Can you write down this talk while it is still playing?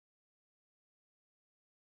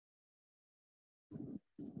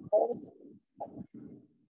Hello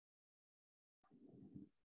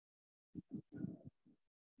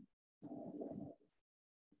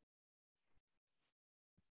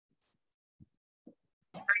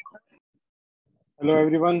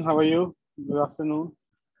everyone, how are you? Good afternoon.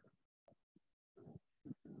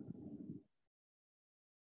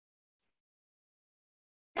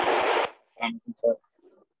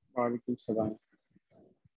 Walaikum salam.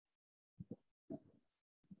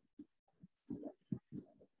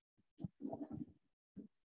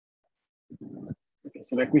 Okay,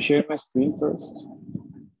 so let me share my screen first.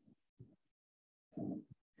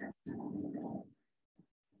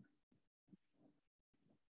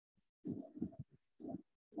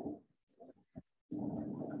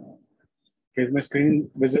 Okay, is my screen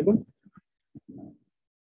visible?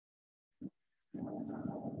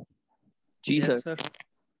 Yes, sir.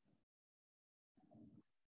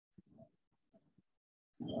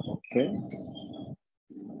 Okay.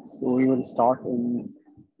 So we will start in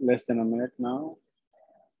less than a minute now.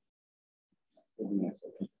 Give me a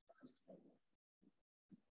second.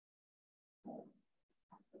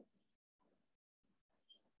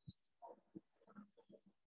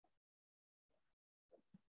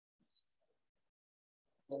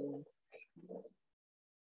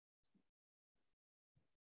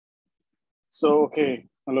 So, okay,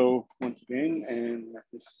 hello once again, and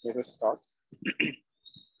let us start.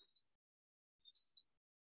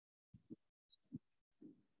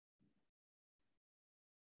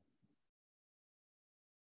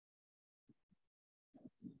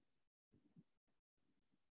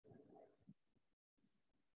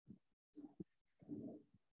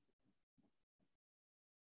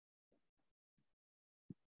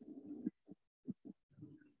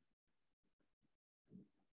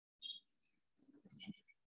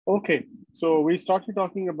 Okay, so we started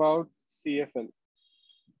talking about CFL.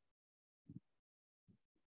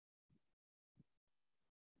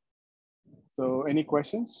 So any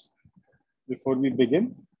questions before we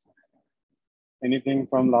begin? Anything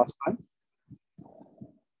from last time?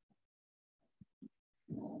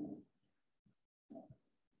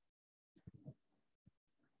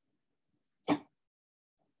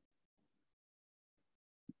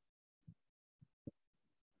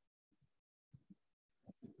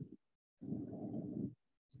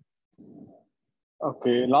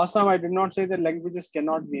 Okay, last time I did not say that languages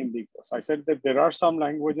cannot be ambiguous. I said that there are some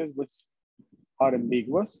languages which are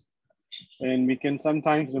ambiguous, and we can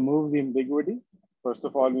sometimes remove the ambiguity. First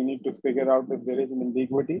of all, we need to figure out if there is an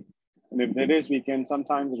ambiguity. And if there is, we can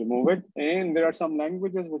sometimes remove it. And there are some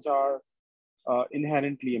languages which are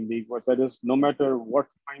inherently ambiguous. That is, no matter what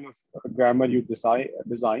kind of grammar you design,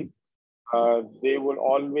 they will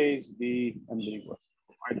always be ambiguous.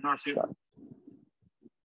 I did not say that.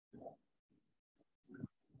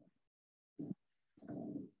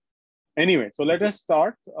 Anyway, so let us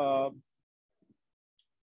start by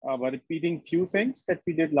repeating few things that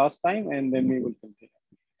we did last time, and then we will continue.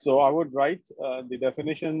 So I would write the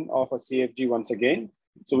definition of a CFG once again.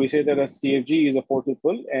 So we say that a CFG is a four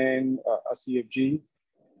tuple, and a CFG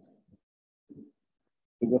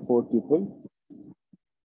is a four tuple.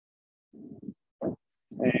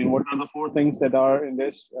 And what are the four things that are in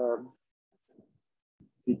this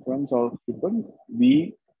sequence or tuple?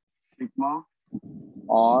 V, sigma,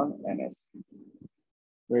 R, and S,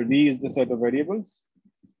 where V is the set of variables.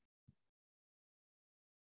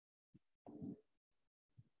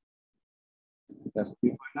 It has to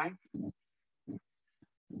be finite.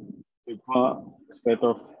 Sigma, set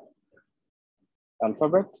of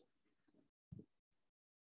alphabet.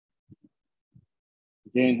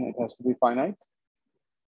 Again, it has to be finite.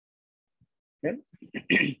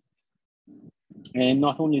 Okay. And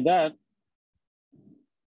not only that,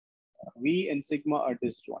 V and sigma are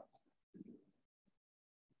disjoint.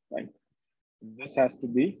 Right. This has to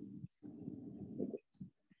be.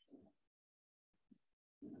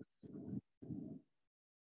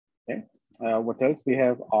 Okay. What else? We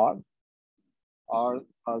have R. R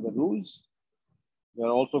are the rules. They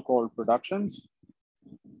are also called productions.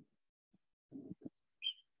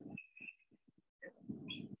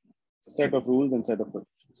 It's a set of rules and set of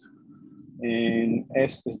productions. And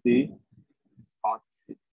S is the part.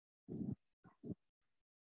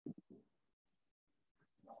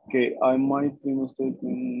 Okay, I might be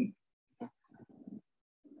mistaken.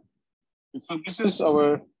 So this is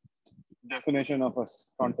our definition of a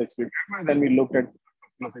context-free grammar. Then we looked at a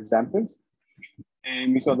couple of examples.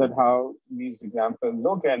 And we saw that how these examples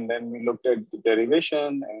look, and then we looked at the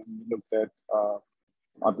derivation, and we looked at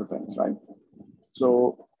other things, right?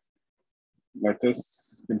 So let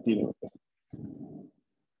us continue.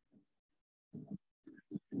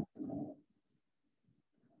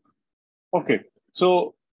 Okay,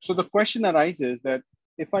 so the question arises that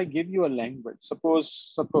if I give you a language,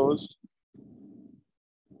 suppose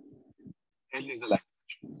L is a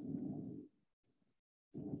language,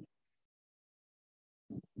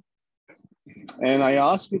 and I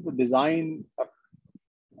ask you to design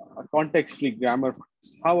a context-free grammar for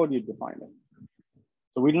this, how would you define it?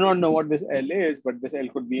 So we do not know what this L is, but this L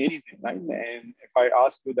could be anything, right? And if I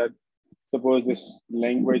ask you that, suppose this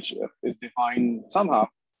language is defined somehow,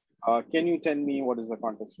 can you tell me what is the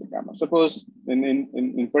context-free grammar? Suppose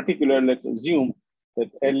in particular, let's assume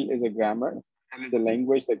that L is a grammar. L is a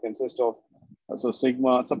language that consists of, so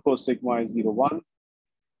sigma, suppose sigma is 0, 1.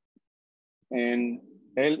 And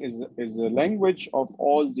L is a language of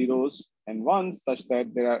all zeros and ones such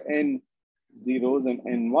that there are n zeros and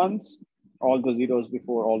n ones, all the zeros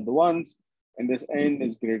before all the ones, and this n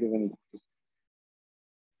is greater than equal to 0,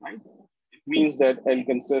 right? It means that L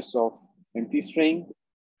consists of empty string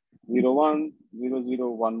 0, 1, 0, 0,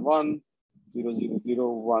 1, 1, 0, 0, 0,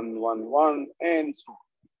 1, 1, 1, and so on.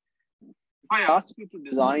 If I ask you to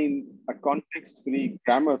design a context-free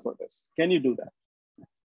grammar for this, can you do that?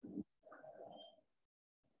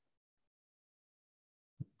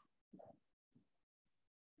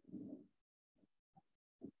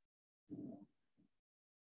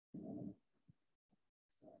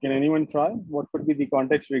 Can anyone try? What could be the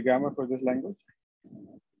context-free grammar for this language?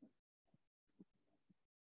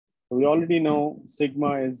 We already know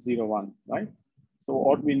sigma is 0, 1, right? So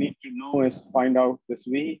what we need to know is find out this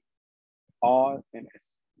V, R, and S.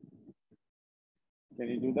 Can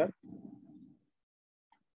you do that?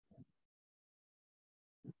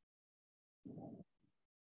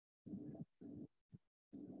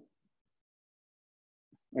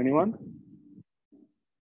 Anyone?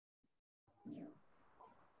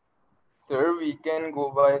 Sir, we can go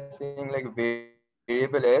by saying like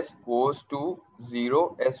variable s goes to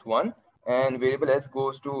 0 s1 and variable s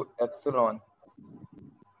goes to epsilon.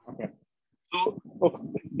 Okay. So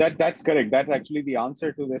that's correct. That's actually the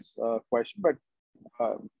answer to this question. But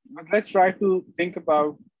let's try to think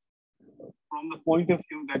about from the point of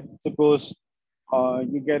view that suppose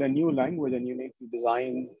you get a new language and you need to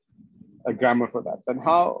design a grammar for that. Then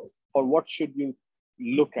how or what should you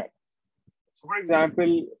look at? So for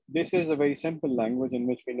example, this is a very simple language in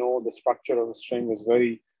which we know the structure of a string is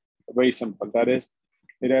very simple. That is,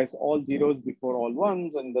 it has all zeros before all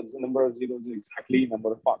ones, and the number of zeros is exactly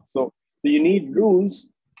number of ones. So you need rules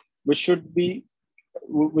which should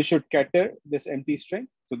cater this empty string.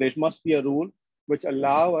 So there must be a rule which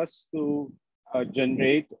allow us to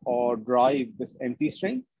generate or drive this empty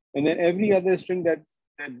string, and then every other string that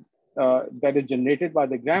is generated by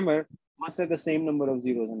the grammar must have the same number of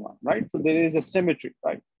zeros and one, right? So there is a symmetry,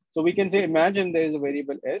 right? So we can say, imagine there is a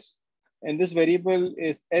variable s, and this variable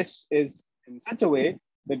is s is in such a way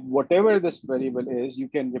that whatever this variable is, you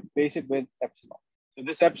can replace it with epsilon. So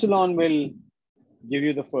this epsilon will give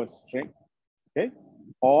you the first string, okay?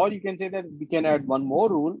 Or you can say that we can add one more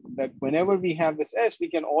rule that whenever we have this s, we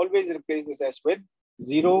can always replace this s with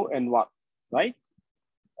 0 and 1, right?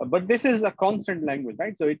 But this is a constant language,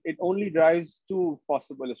 right? So it only drives two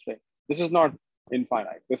possible strings. This is not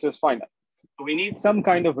infinite, this is finite. So we need some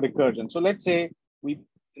kind of recursion. So let's say we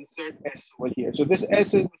insert s over here. So this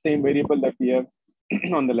s is the same variable that we have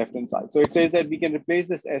on the left-hand side. So it says that we can replace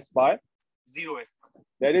this s by 0s.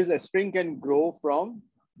 That is, a string can grow from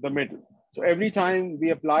the middle. So every time we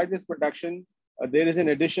apply this production, there is an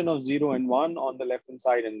addition of 0 and 1 on the left-hand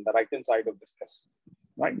side and the right-hand side of this s,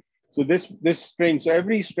 right? So this string, so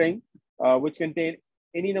every string which contain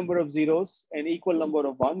any number of zeros and equal number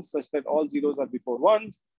of ones such that all zeros are before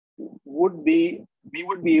ones, we would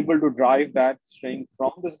be able to drive that string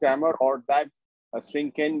from this grammar, or that a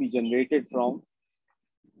string can be generated from.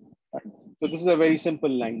 Right? So this is a very simple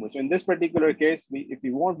language. In this particular case, if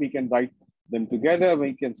you want, we can write them together.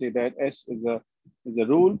 We can say that s is a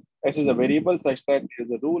rule. S is a variable such that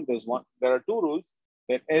there's a rule. There are two rules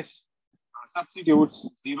that s substitutes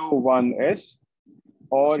 0, 1, s,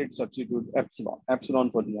 or it substitutes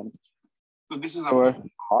epsilon for the empty. So this is our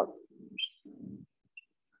R.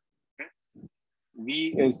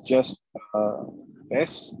 V is just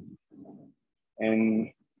s,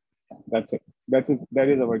 and that's it. That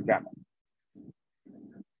is our grammar.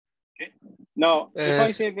 Okay. Now, if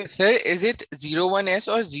I say this, sir, is it 01s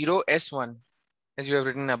or 0s1 as you have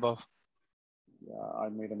written above? Yeah, I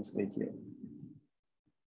made a mistake here.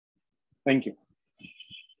 Thank you.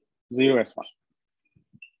 0s1.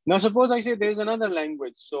 Now, suppose I say there's another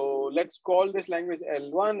language. So let's call this language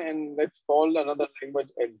L1 and let's call another language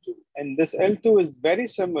L2. And this L2 is very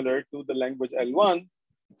similar to the language L1,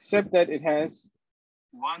 except that it has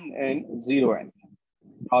 1 and 0 n.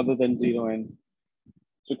 rather than 0n.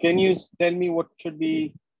 So can you tell me what should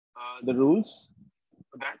be the rules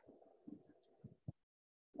for that?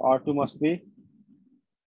 R2 must be.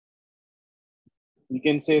 We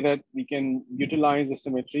can say that we can utilize the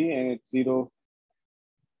symmetry and it's 0,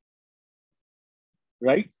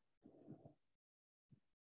 right?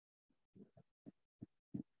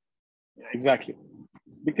 Yeah, exactly.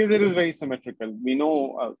 Because it is very symmetrical. We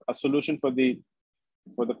know a solution for the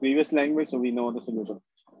previous language, so we know the solution.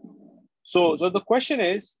 So the question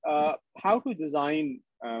is how to design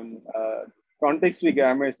context-free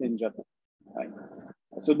grammars in general. Right?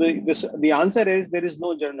 So the answer is there is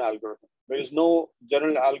no general algorithm. There is no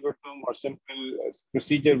general algorithm or simple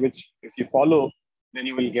procedure which if you follow, then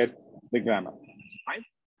you will get the grammar, right?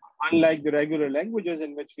 Unlike the regular languages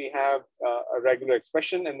in which we have a regular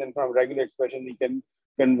expression, and then from regular expression, we can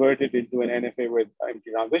convert it into an NFA with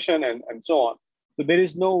empty transition and so on. So there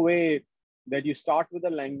is no way that you start with a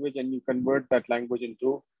language and you convert that language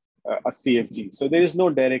into a CFG. So there is no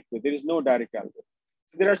direct way, there is no direct algorithm.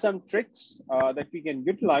 So there are some tricks that we can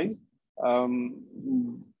utilize,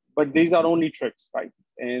 but these are only tricks, right?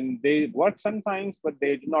 And they work sometimes, but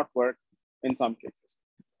they do not work in some cases.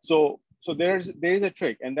 So there is a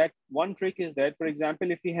trick, and that one trick is that, for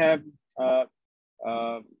example, if we have,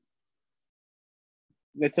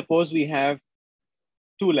 let's suppose we have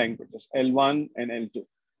two languages, L1 and L2,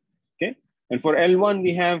 okay? And for L1,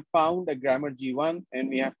 we have found a grammar G1 and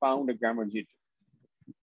we have found a grammar G2.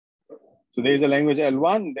 So there's a language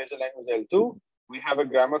L1, there's a language L2. We have a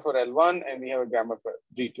grammar for L1 and we have a grammar for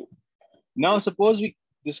G2. Now, suppose we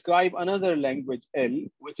describe another language L,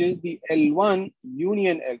 which is the L1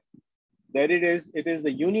 union L. That it is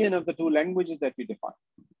the union of the two languages that we define.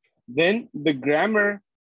 Then the grammar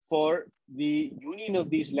for the union of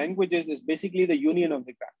these languages is basically the union of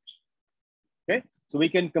the grammars. Okay, so we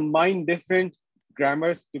can combine different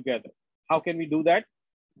grammars together. How can we do that?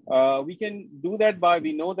 We can do that by,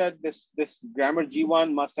 we know that this grammar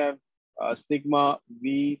G1 must have sigma,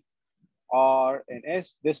 V, R, and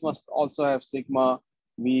S. This must also have sigma,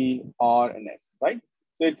 V, R, and S, right?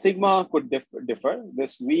 So its sigma could differ,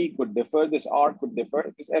 this V could differ, this R could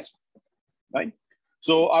differ, this S, right?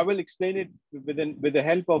 So I will explain it with the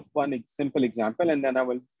help of one simple example, and then I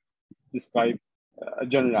will describe a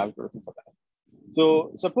general algorithm for that.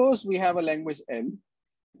 So suppose we have a language L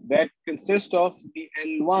that consists of the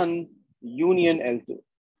L1 union L2.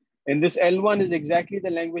 And this L1 is exactly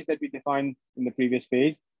the language that we defined in the previous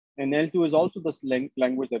page. And L2 is also the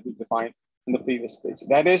language that we defined in the previous page.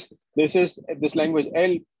 That is, this language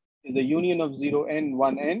L is a union of 0n,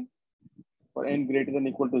 1n, for n greater than or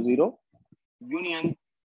equal to 0. Union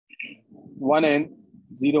 1n,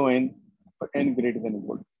 0n, for n greater than or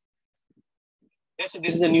equal to. Yes, so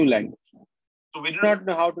this is a new language. So we do not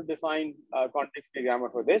know how to define a context-free grammar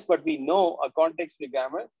for this, but we know a context-free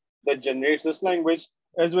grammar that generates this language,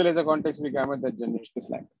 as well as a context-free grammar that generates this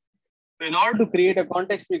language. So in order to create a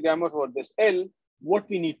context-free grammar for this L, what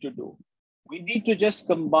we need to do? We need to just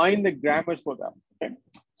combine the grammars for that. Okay?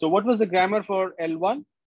 So what was the grammar for L1?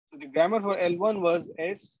 So the grammar for L1 was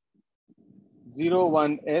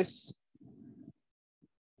S01S.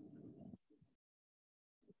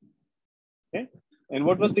 Okay. And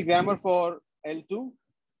what was the grammar for L2?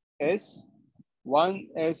 S1,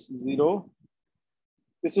 S0.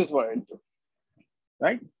 This is for L2,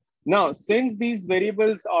 right? Now, since these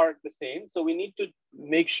variables are the same, so we need to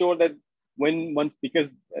make sure that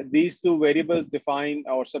because these two variables define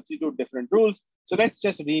or substitute different rules, so let's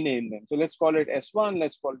just rename them. So let's call it S1,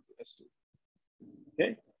 let's call it S2.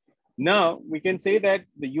 Okay. Now, we can say that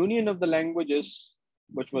the union of the languages,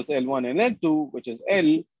 which was L1 and L2, which is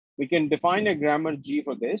L, we can define a grammar G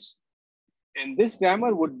for this. And this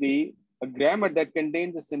grammar would be a grammar that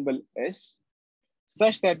contains a symbol S,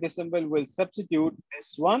 such that the symbol will substitute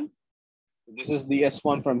S1. This is the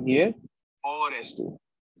S1 from here, or S2.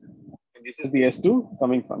 And this is the S2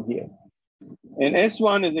 coming from here. And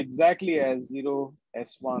S1 is exactly as 0,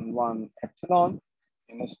 S1, 1, epsilon,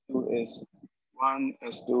 and S2 is 1,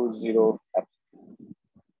 S2, 0, epsilon.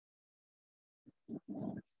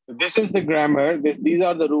 So this is the grammar. These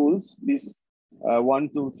are the rules. These 1,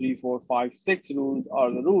 2, 3, 4, 5, 6 rules are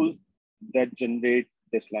the rules that generate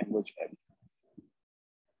this language L.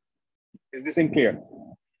 Is this in clear?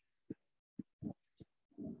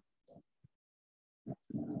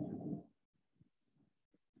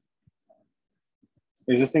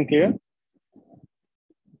 Is this in clear?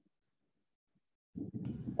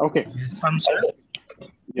 Okay. Sir.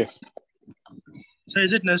 Yes. So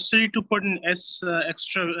is it necessary to put an S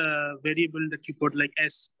extra variable that you put like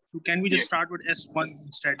S? Can we just start with S1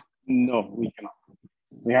 instead? No, we cannot.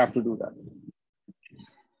 We have to do that.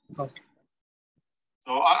 Okay.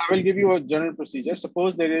 So I will give you a general procedure.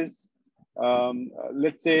 Suppose there is,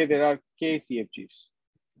 let's say there are K CFGs.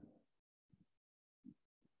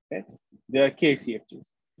 Okay, there are K CFGs,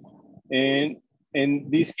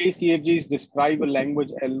 and these K CFGs describe a language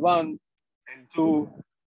L1, L2,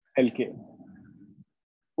 LK.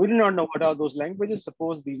 We do not know what are those languages.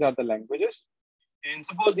 Suppose these are the languages, and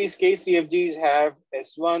suppose these K CFGs have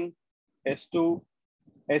S1, S2,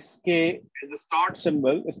 SK as the start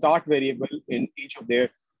symbol, a start variable in each of their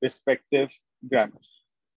respective grammars.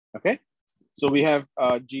 Okay, so we have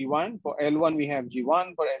G1 for L1, we have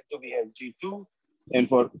G1 for L2, we have G2, and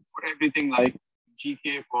for everything like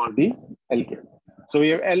GK for the LK. So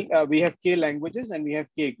we have K languages and we have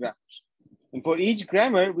K grammars, and for each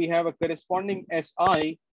grammar we have a corresponding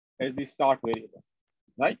SI as the start variable.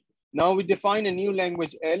 Right now we define a new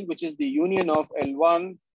language L, which is the union of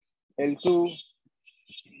L1, L2.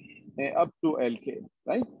 Up to LK,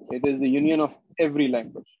 right? It is the union of every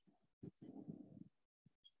language,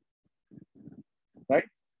 right?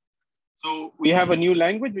 So we have a new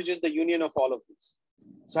language, which is the union of all of these.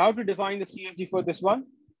 So how to define the CFG for this one?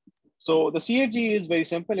 So the CFG is very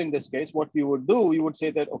simple in this case. What we would do, we would say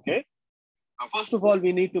that, okay, first of all,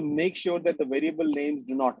 we need to make sure that the variable names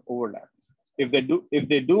do not overlap. If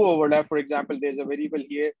they do overlap, for example, there's a variable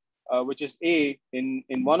here, which is A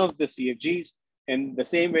in one of the CFGs, and the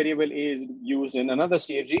same variable A is used in another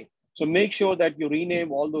CFG. So make sure that you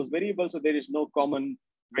rename all those variables so there is no common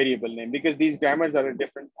variable name, because these grammars are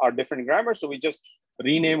different grammars. So we just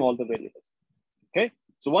rename all the variables. Okay.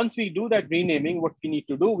 So once we do that renaming, what we need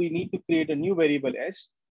to do, we need to create a new variable S.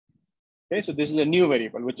 Okay. So this is a new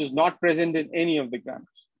variable, which is not present in any of the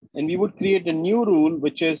grammars. And we would create a new rule,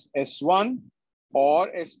 which is S1 or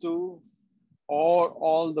S2 or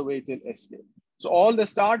all the way till SK. So all the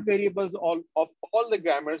start variables of all the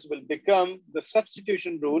grammars will become the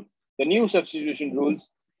substitution rule, the new substitution rules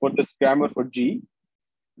for this grammar for G.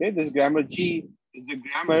 Okay, this grammar G is the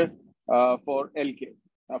grammar for LK,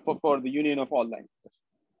 for the union of all languages,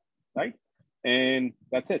 right? And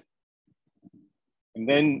that's it. And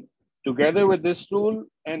then together with this rule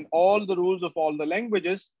and all the rules of all the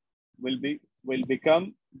languages will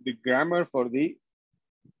become the grammar for the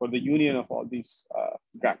union of all these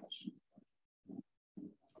grammars.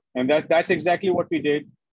 And that's exactly what we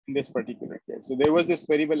did in this particular case. So there was this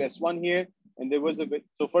variable S1 here, and there was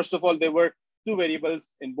so first of all, there were two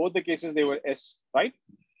variables. In both the cases, they were S, right?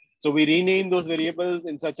 So we renamed those variables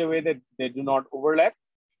in such a way that they do not overlap.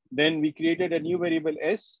 Then we created a new variable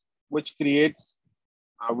S, which creates,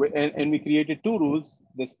 and we created two rules.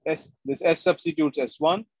 This S substitutes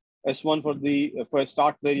S1 for the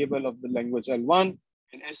start variable of the language L1,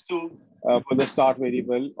 and S2 for the start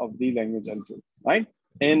variable of the language L2, right?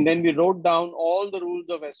 And then we wrote down all the rules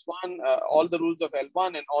of S1, all the rules of L1,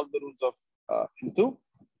 and all the rules of L2.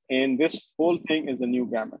 And this whole thing is a new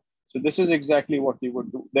grammar. So this is exactly what we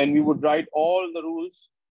would do. Then we would write all the rules,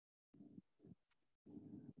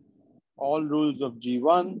 all rules of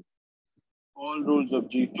G1, all rules of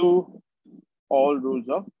G2, all rules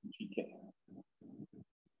of GK.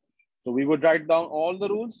 So we would write down all the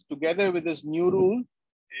rules together with this new rule,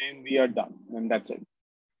 and we are done. And that's it.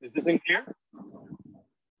 Is this clear?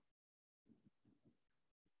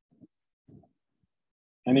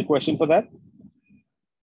 Any question for that?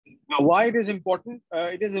 Now, why it is important?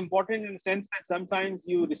 It is important in the sense that sometimes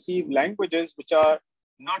you receive languages which are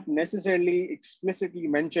not necessarily explicitly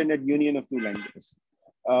mentioned at union of two languages.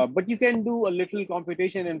 But you can do a little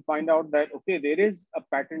computation and find out that, okay, there is a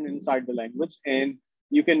pattern inside the language, and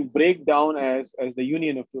you can break down as the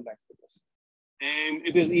union of two languages. And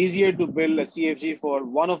it is easier to build a CFG for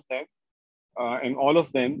one of them and all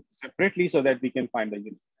of them separately so that we can find the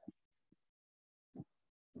union.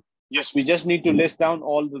 Yes, we just need to list down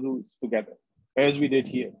all the rules together, as we did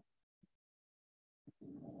here.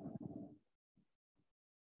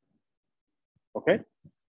 Okay.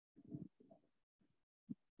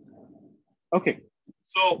 Okay.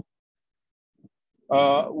 So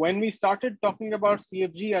when we started talking about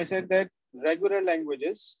CFG, I said that regular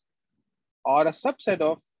languages are a subset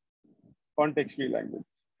of context-free language.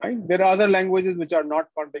 Right? There are other languages which are not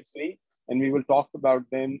context-free, and we will talk about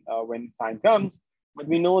them when time comes. But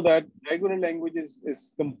we know that regular languages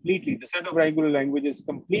is completely, the set of regular languages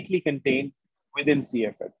completely contained within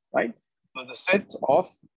CFL, right? So the set of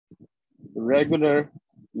regular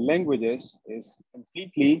languages is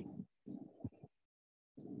completely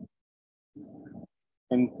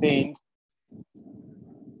contained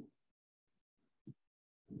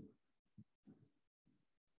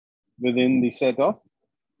within the set of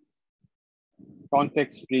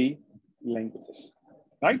context-free languages,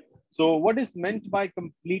 right? So what is meant by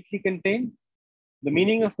completely contained? The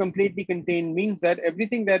meaning of completely contained means that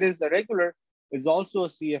everything that is irregular is also a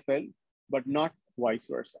CFL, but not vice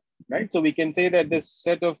versa, right? So we can say that this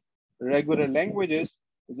set of regular languages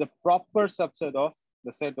is a proper subset of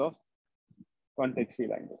the set of context-free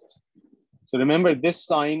languages. So remember, this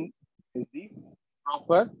sign is the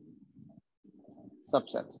proper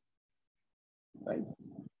subset, right?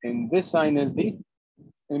 And this sign is the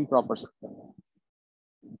improper subset.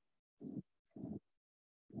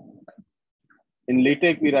 In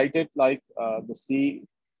LaTeX, we write it like the C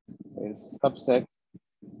is subset.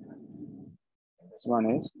 This one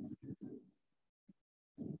is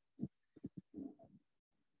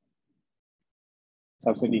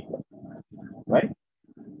subset equal, right?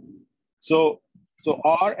 So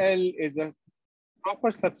RL is a proper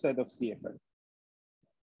subset of CFL.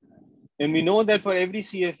 And we know that for every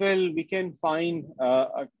CFL, we can find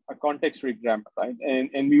a context-free grammar, right?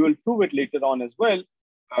 And we will prove it later on as well.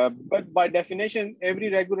 But by definition, every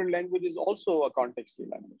regular language is also a context-free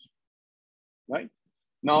language, right?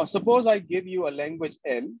 Now, suppose I give you a language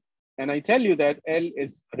L, and I tell you that L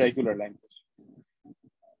is a regular language.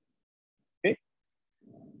 Okay?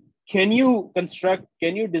 Can you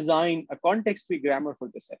design a context-free grammar for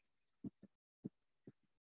this L?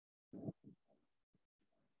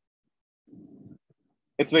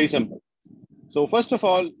 It's very simple. So first of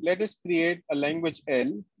all, let us create a language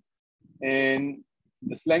L, and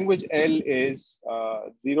this language L is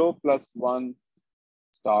 0 plus 1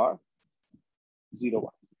 star 0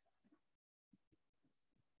 1.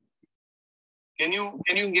 Can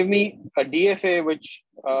you give me a DFA which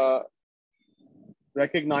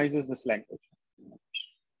recognizes this language?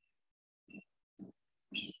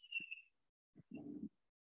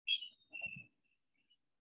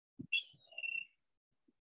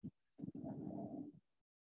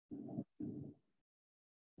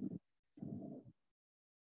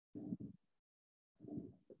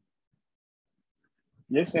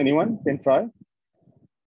 Yes, anyone can try.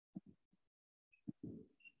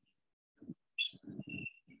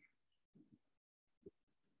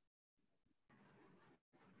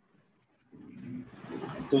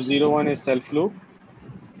 So 0 1 is self loop.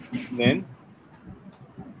 Then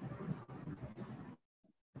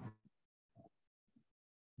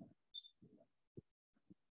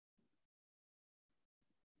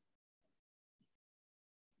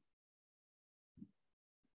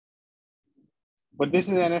but this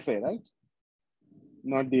is NFA, right?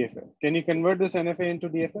 Not DFA. Can you convert this NFA into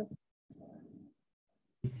DFA?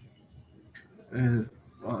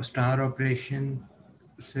 Star operation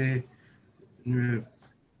say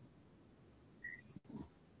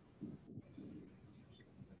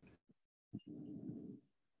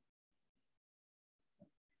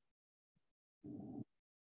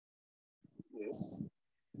Yes.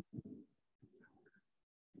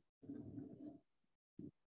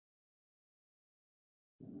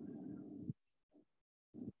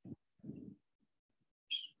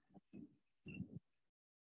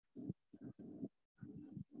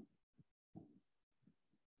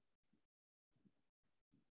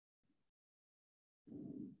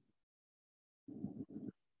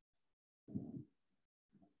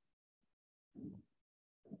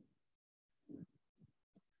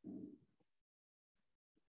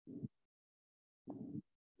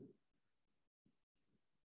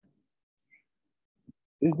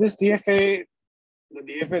 Is this DFA the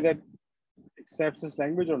DFA that accepts this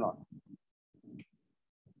language or not?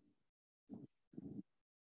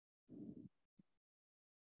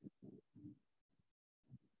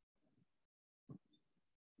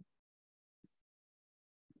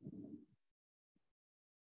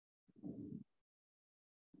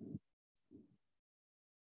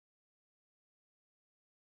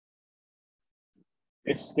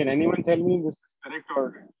 Can anyone tell me this is correct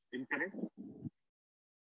or incorrect?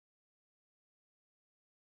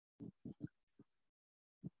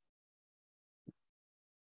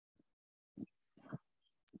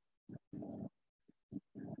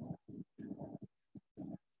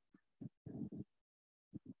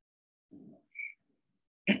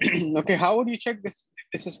 Okay, how would you check this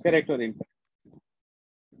if this is correct or incorrect?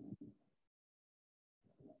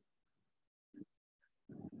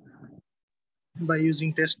 By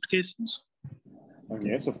using test cases.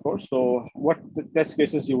 Yes, of course. So what the test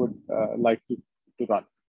cases you would like to run?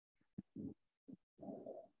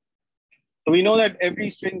 So we know that every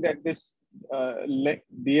string that this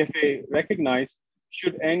DFA recognize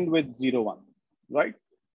should end with 0 1, right?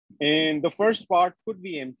 And the first part could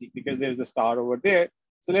be empty because there's a star over there.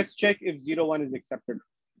 So let's check if 0 1 is accepted.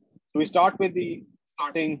 So we start with the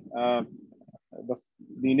starting, the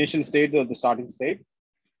initial state or the starting state.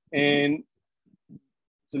 And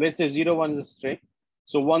so let's say 0, 1 is a string.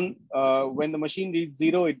 So when the machine reads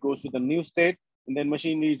 0, it goes to the new state, and then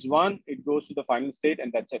machine reads 1, it goes to the final state,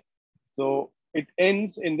 and that's it. So it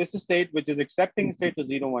ends in this state, which is accepting state, so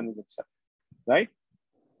 0, 1 is accepted, right?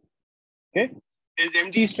 Okay. Is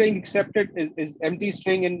empty string accepted? Is empty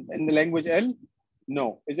string in the language L?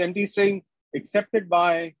 No. Is empty string accepted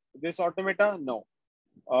by this automata? No.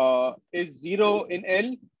 Is 0 in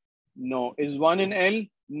L? No. Is 1 in L?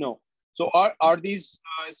 No. So are these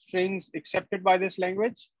strings accepted by this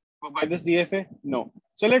language or by this DFA? No.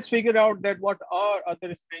 So let's figure out that what are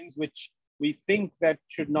other strings which we think that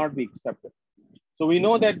should not be accepted. So we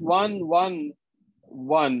know that 1, 1,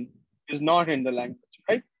 1 is not in the language,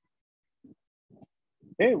 right?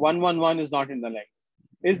 Okay, 1, 1, 1 is not in the language.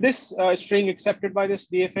 Is this string accepted by this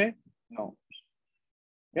DFA? No.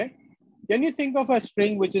 Okay. Can you think of a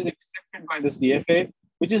string which is accepted by this DFA,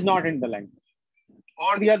 which is not in the language?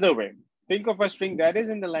 Or the other way, think of a string that is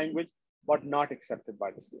in the language, but not accepted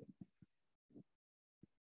by this DFA.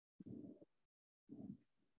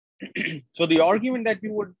 So the argument that we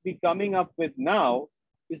would be coming up with now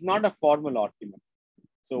is not a formal argument.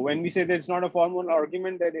 So when we say that it's not a formal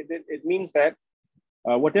argument, that it means that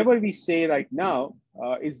whatever we say right now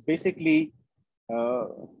is basically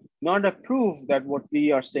not a proof that what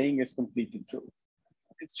we are saying is completely true.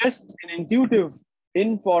 It's just an intuitive,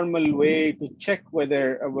 informal way to check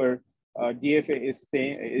whether our DFA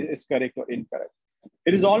is correct or incorrect.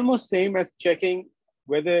 It is almost same as checking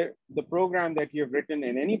whether the program that you have written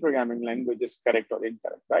in any programming language is correct or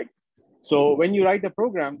incorrect, right? So when you write a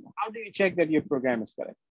program, how do you check that your program is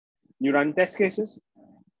correct? You run test cases.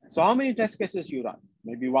 So how many test cases you run?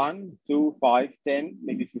 Maybe 1, 2, 5, 10,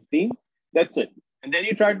 maybe 15. That's it. And then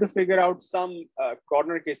you try to figure out some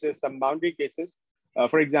corner cases, some boundary cases.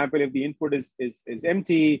 For example, if the input is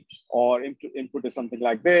empty or input is something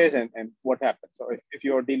like this, and what happens? So if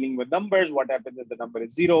you're dealing with numbers, what happens if the number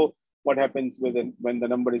is 0? What happens when the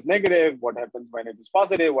number is negative? What happens when it is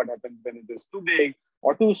positive? What happens when it is too big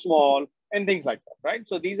or too small? And things like that, right?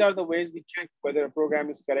 So these are the ways we check whether a program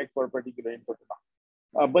is correct for a particular input or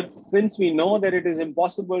not. But since we know that it is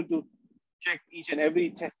impossible to check each and every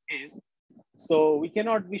test case, so we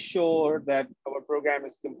cannot be sure that our program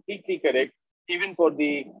is completely correct, even for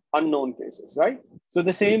the unknown cases, right? So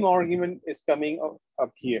the same argument is coming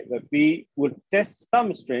up here, that we would test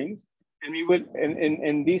some strings, and we will,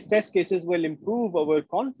 and these test cases will improve our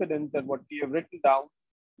confidence that what we have written down,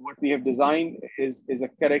 what we have designed is a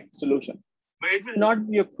correct solution. But it will not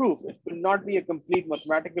be a proof. It will not be a complete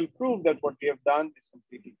mathematical proof that what we have done is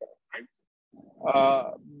completely correct, right?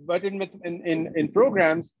 But in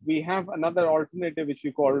programs, we have another alternative, which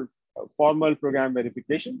we call formal program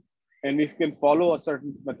verification. And we can follow a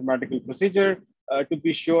certain mathematical procedure to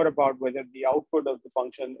be sure about whether the output of the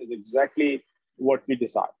function is exactly what we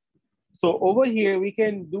decide. So over here, we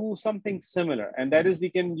can do something similar. And that is,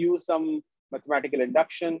 we can use some mathematical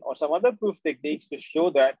induction or some other proof techniques to show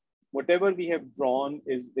that whatever we have drawn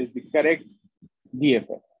is the correct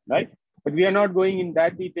DFA, right? But we are not going in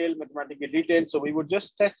that mathematical detail. So we would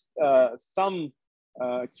just test some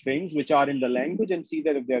strings which are in the language and see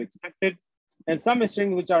that if they are accepted, and some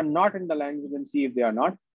strings which are not in the language and see if they are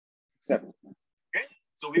not accepted. Okay,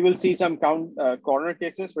 so we will see some corner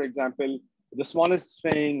cases, for example, the smallest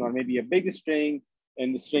string or maybe a big string,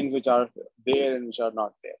 and the strings which are there and which are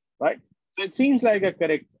not there, right? So it seems like a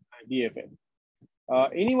correct DFA.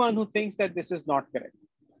 Anyone who thinks that this is not correct?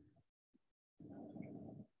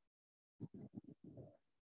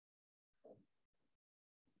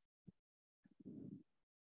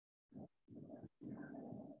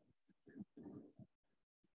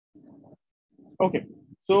 Okay,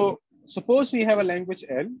 so suppose we have a language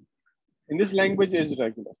L, and this language is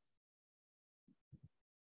regular.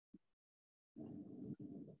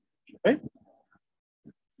 Okay,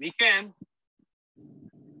 we can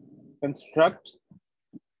construct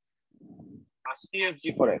a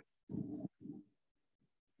CFG for L.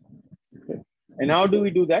 Okay. And how do we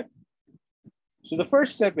do that? So the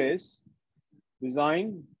first step is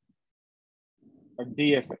design a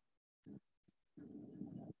DFA.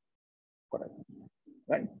 Correct.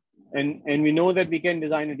 Right? And we know that we can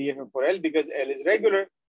design a DFA for L because L is regular.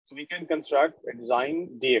 So we can construct a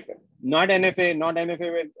design DFA. Not NFA, not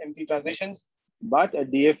NFA with empty transitions, but a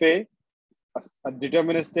DFA, a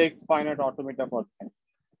deterministic finite automata for L.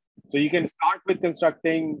 So you can start with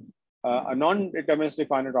constructing a non-deterministic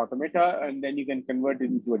finite automata, and then you can convert it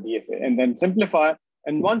into a DFA and then simplify.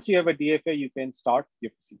 And once you have a DFA, you can start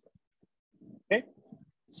your procedure. Okay.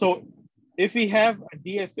 So if we have a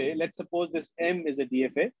DFA, let's suppose this M is a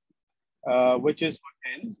DFA, which is for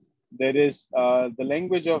N, there is the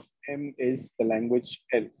language of M is the language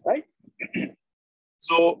L, right?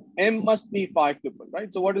 So M must be 5 tuple,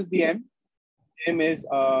 right? So what is the M? M is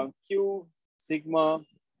Q, sigma,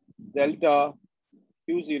 delta,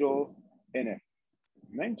 Q0, NF,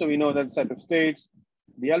 right? So we know that set of states,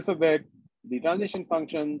 the alphabet, the transition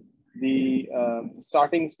function, the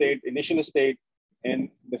starting state, initial state, and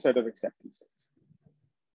the set of acceptance states,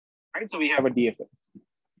 right? So we have a DFA.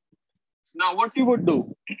 So now what we would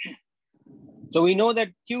do, so we know that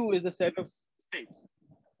Q is the set of states.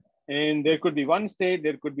 And there could be one state,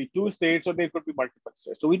 there could be two states, or there could be multiple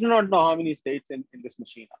states. So we do not know how many states in this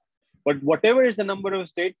machine are. But whatever is the number of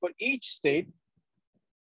states for each state,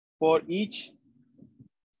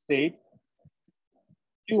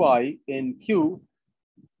 Qi in Q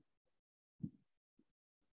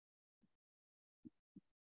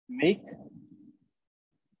make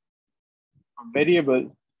a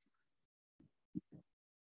variable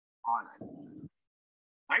Ri,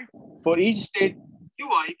 right? For each state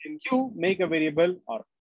Qi in Q, make a variable R.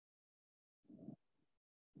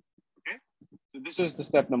 Okay, so this is the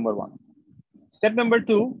step number 1. Step number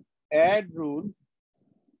 2, add rule.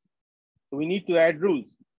 So we need to add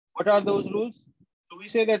rules. What are those rules? So we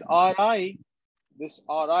say that Ri, this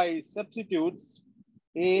Ri substitutes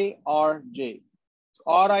A, R, J. So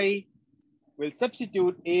Ri will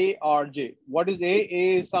substitute A, R, J. What is A?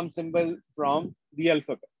 A is some symbol from the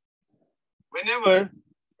alphabet.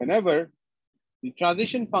 Whenever the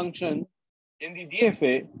transition function in the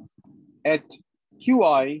DFA at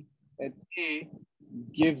Qi at A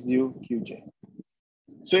gives you Qj.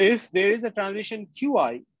 So if there is a transition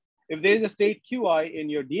Qi, if there is a state Qi in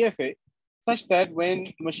your DFA, such that when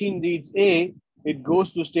the machine reads A, it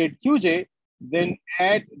goes to state Qj, then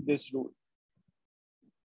add this rule.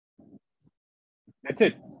 That's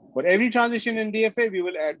it. For every transition in DFA, we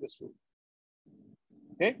will add this rule.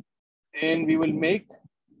 Okay, and we will make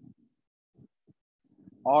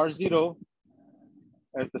R0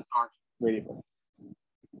 as the start variable.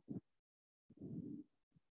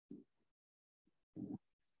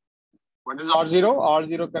 What is R0?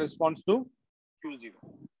 R0 corresponds to Q0.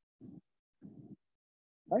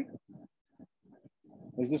 Right?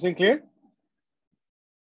 Is this in clear?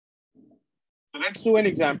 So let's do an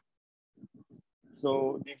example.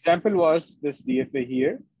 So the example was this DFA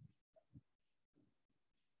here.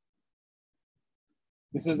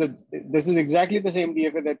 This is exactly the same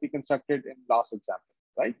DFA that we constructed in last example,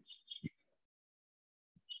 right?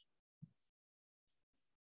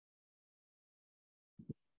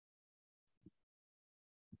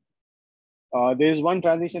 There is one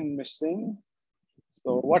transition missing.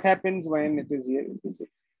 So what happens when it is here?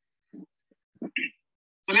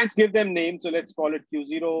 So let's give them names. So let's call it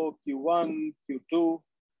Q0, Q1, Q2.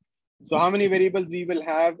 So how many variables we will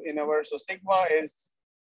have in our, so sigma is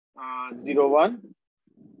 0, 1.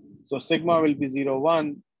 So sigma will be 0,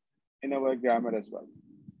 1 in our grammar as well.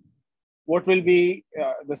 What will be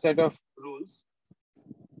the set of rules?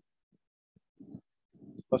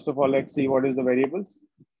 First of all, let's see what is the variables.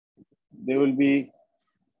 There will be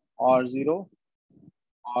R0,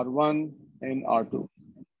 R1, and R2,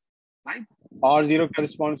 right? R0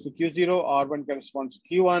 corresponds to Q0, R1 corresponds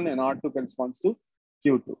to Q1, and R2 corresponds to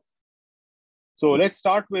Q2. So let's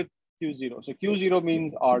start with Q0. So Q0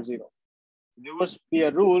 means R0. There must be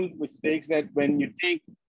a rule which states that when you take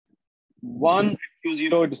 1 at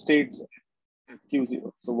Q0, it states at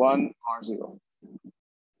Q0. So 1 R0,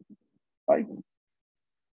 right?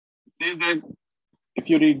 It says that if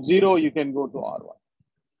you read 0, you can go to R1.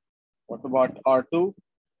 What about R2?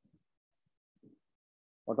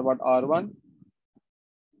 What about R1?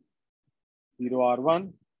 0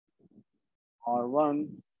 R1, R1,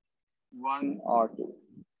 1 R2.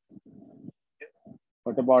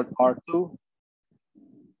 What about R2?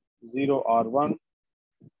 0 R1,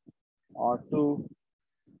 R2,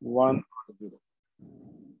 1 R0.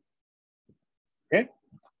 Okay.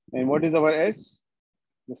 And what is our S?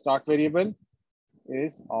 The start variable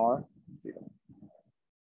is R0.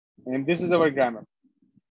 And this is our grammar.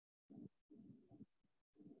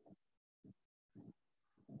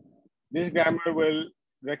 This grammar will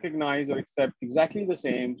recognize or accept exactly the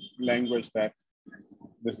same language that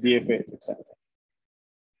this DFA is accepting.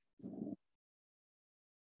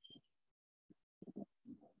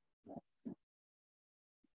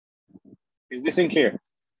 Is this in clear?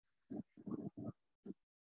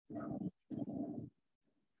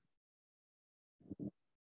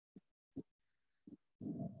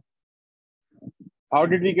 How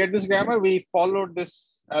did we get this grammar? We followed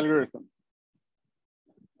this algorithm.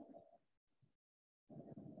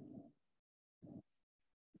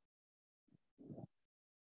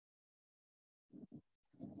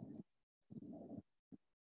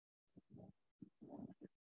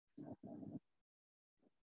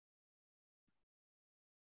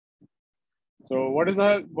 So what is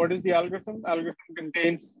the algorithm? Algorithm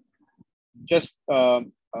contains just 3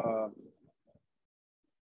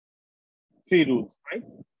 rules, right?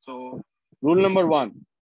 So rule number one.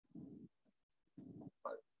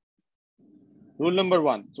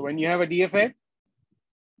 So when you have a DFA,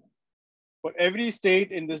 for every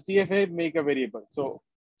state in this DFA, make a variable. So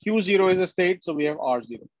Q0 is a state, so we have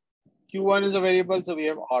R0. Q1 is a variable, so we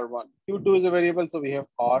have R1. Q2 is a variable, so we have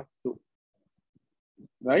R2.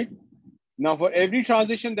 Right? Now, for every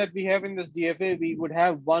transition that we have in this DFA, we would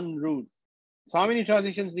have one rule. So how many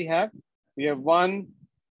transitions we have? We have 1,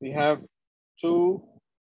 we have 2,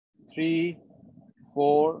 3,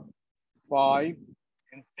 4, 5,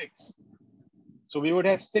 and 6. So we would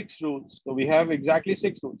have 6 rules. So we have exactly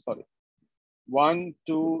 6 rules, sorry. 1,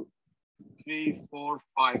 2, 3, 4,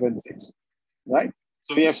 5, and 6, right?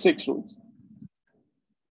 So we have 6 rules.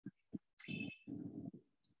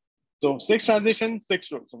 So 6 transitions,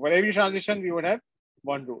 6 rules. So for every transition, we would have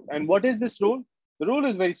 1 rule. And what is this rule? The rule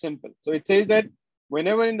is very simple. So it says that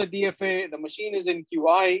whenever in the DFA, the machine is in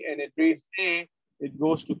QI and it reads A, it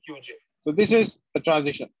goes to QJ. So this is the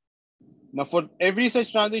transition. Now for every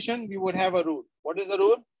such transition, we would have a rule. What is the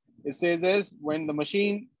rule? It says this: when the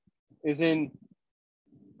machine is in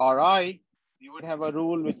RI, we would have a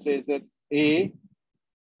rule which says that A,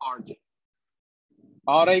 RJ.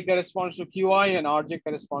 RI corresponds to QI and RJ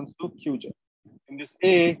corresponds to QJ. And this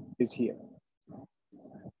A is here.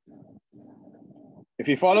 If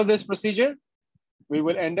we follow this procedure, we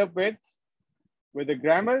will end up with a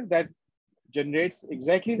grammar that generates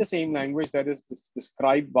exactly the same language that is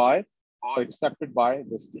described by or accepted by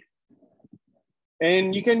this DFA.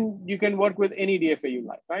 And you can work with any DFA you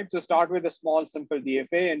like, right? So start with a small, simple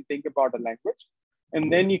DFA and think about a language. And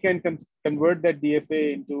then you can convert that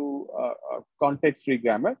DFA into a context-free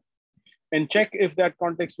grammar and check if that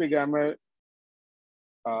context-free grammar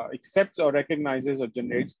accepts or recognizes or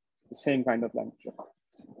generates the same kind of language.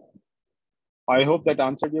 I hope that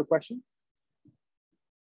answered your question.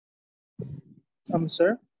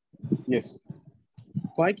 Sir, Yes.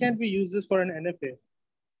 why can't we use this for an NFA?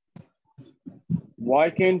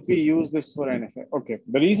 Why can't we use this for NFA? Okay,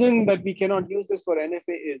 the reason that we cannot use this for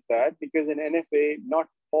NFA is that because in NFA, not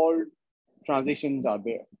all transitions are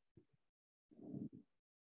there,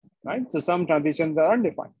 right? So some transitions are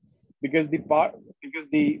undefined because the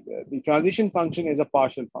transition function is a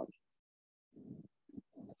partial function.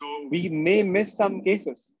 So we may miss some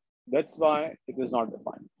cases. That's why it is not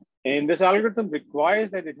defined. And this algorithm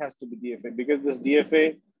requires that it has to be DFA because this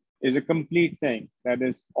DFA is a complete thing. That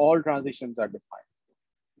is, all transitions are defined.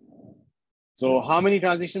 So how many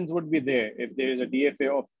transitions would be there if there is a DFA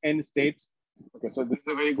of n states? Okay, so this is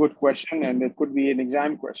a very good question and it could be an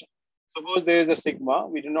exam question. Suppose there is a sigma.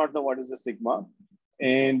 We do not know what is the sigma.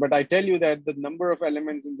 But I tell you that the number of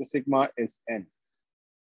elements in the sigma is n.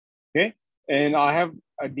 Okay, and I have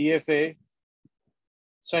a DFA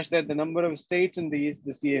such that the number of states in this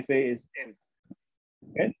DFA is n.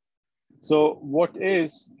 Okay, so what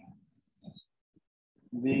is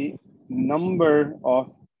the number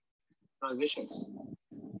of transitions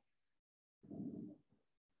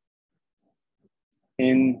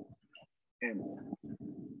in n?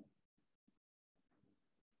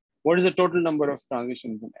 What is the total number of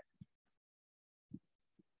transitions in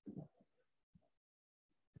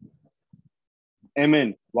n?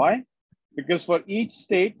 Mn. Why? Because for each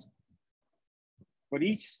state,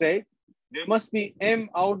 there must be m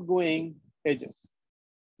outgoing edges.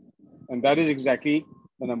 And that is exactly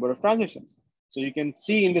the number of transitions. So you can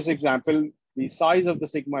see in this example, the size of the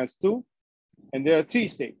sigma is 2, and there are 3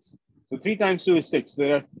 states. So 3 times 2 is 6.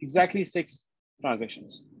 There are exactly 6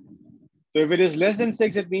 transitions. So if it is less than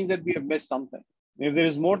 6, it means that we have missed something. If there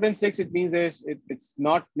is more than 6, it means it's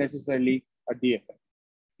not necessarily a DFA.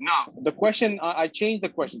 Now, the question, I changed the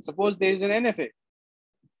question. Suppose there is an NFA,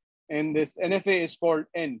 and this NFA is called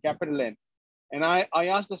N, capital N. And I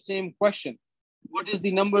asked the same question. What is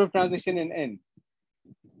the number of transition in N?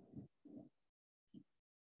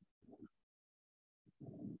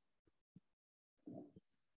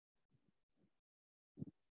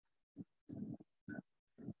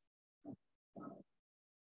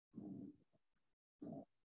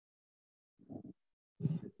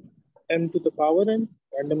 M to the power n,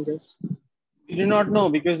 random guess. We do not know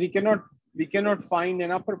because we cannot find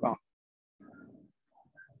an upper bound.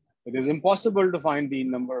 It is impossible to find the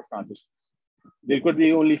number of transitions. There could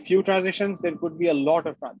be only few transitions. There could be a lot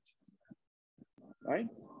of transitions, right?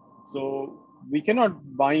 So we cannot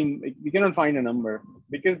find a number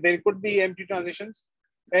because there could be empty transitions,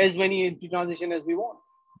 as many empty transitions as we want,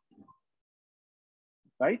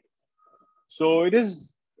 right? So it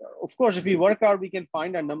is, of course, if we work out, we can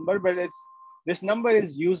find a number, but this number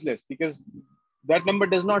is useless because that number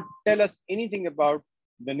does not tell us anything about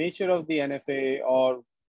the nature of the NFA, or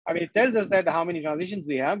I mean, it tells us that how many transitions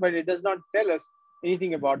we have, but it does not tell us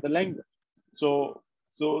anything about the language. So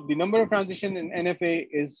the number of transition in NFA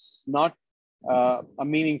is not a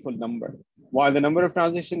meaningful number, while the number of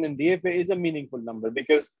transition in DFA is a meaningful number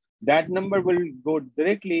because that number will go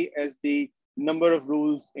directly as the number of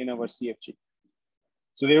rules in our CFG.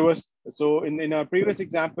 So in our previous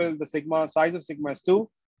example, the size of sigma is 2.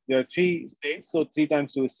 There are 3 states, so 3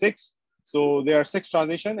 times 2 is 6. So there are 6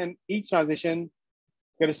 transitions, and each transition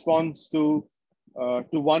corresponds to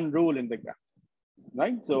one rule in the graph,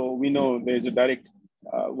 right? So we know there's a direct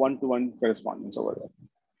one-to-one correspondence over there.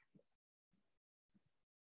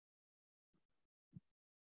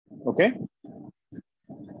 Okay.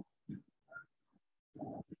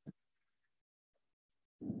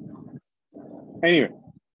 Anyway,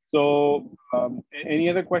 so any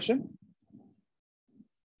other question?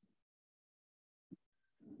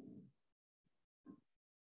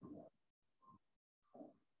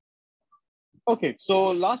 Okay,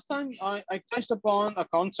 so last time I touched upon a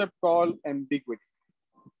concept called ambiguity.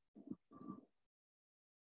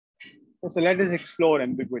 So let us explore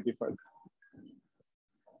ambiguity further.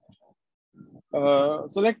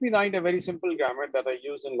 So let me write a very simple grammar that I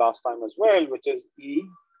used in last time as well, which is E.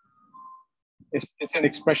 It's an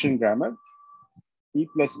expression grammar. E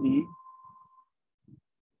plus E,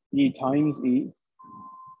 E times E,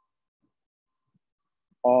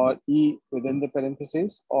 or E within the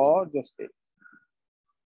parentheses, or just A.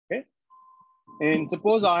 Okay. And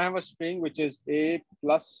suppose I have a string which is A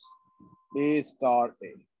plus A star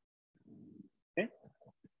A. Okay.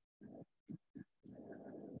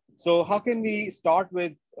 So how can we start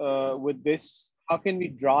with this? How can we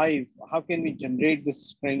generate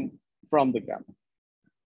this string from the grammar?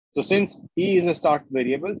 So since E is a start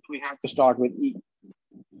variable, so we have to start with E.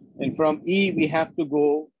 And from E, we have to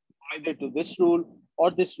go either to this rule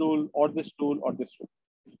or this rule or this rule or this rule.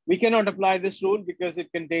 We cannot apply this rule because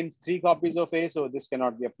it contains 3 copies of A, so this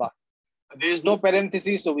cannot be applied. There is no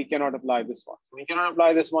parenthesis, so we cannot apply this one. We cannot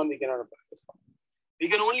apply this one, we cannot apply this one. We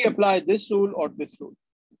can only apply this rule or this rule.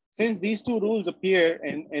 Since these 2 rules appear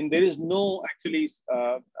and there is no actually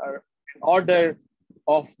order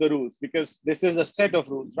of the rules, because this is a set of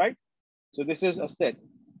rules, right? So this is a set.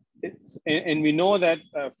 And we know that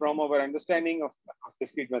from our understanding of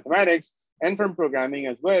discrete mathematics and from programming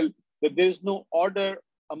as well, that there is no order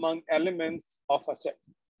among elements of a set.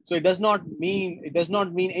 So it does not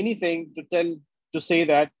mean anything to say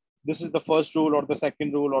that this is the first rule or the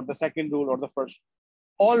second rule or the second rule or the first.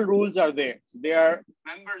 All rules are there. So they are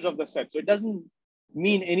members of the set. So it doesn't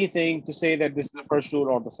mean anything to say that this is the first rule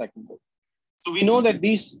or the second rule. So we know that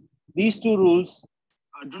these 2 rules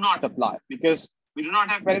do not apply because we do not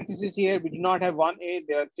have parentheses here. We do not have 1A.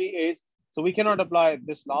 There are 3 A's. So we cannot apply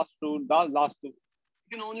this last rule, last 2.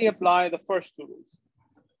 We can only apply the first 2 rules.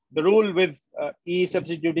 The rule with E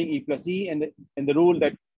substituting E plus E and the rule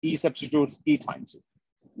that E substitutes E times E,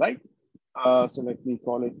 right? So let me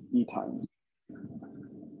call it E times.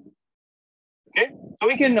 Okay, so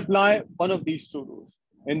we can apply one of these 2 rules.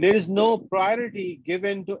 And there is no priority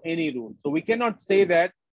given to any rule. So we cannot say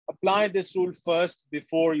that apply this rule first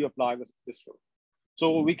before you apply this rule.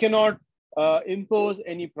 So we cannot impose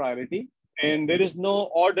any priority, and there is no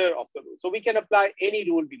order of the rule. So we can apply any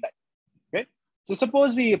rule we like. Okay. So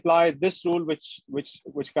suppose we apply this rule,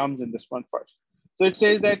 which comes in this one first. So it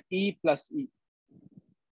says that E plus E,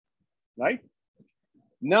 right?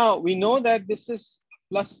 Now we know that this is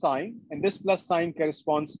plus sign, and this plus sign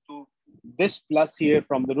corresponds to this plus here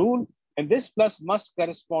from the rule, and this plus must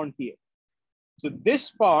correspond here. So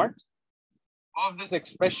this part of this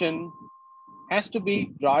expression has to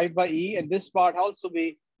be driven by E, and this part also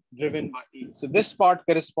be driven by E. So this part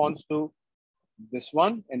corresponds to this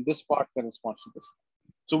one, and this part corresponds to this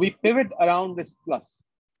one. So we pivot around this plus,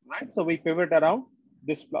 right? So we pivot around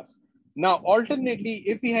this plus. Now, alternately,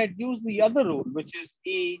 if we had used the other rule, which is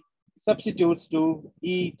E substitutes to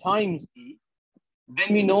E times E, then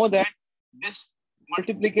we know that this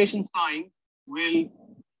multiplication sign will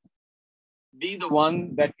be the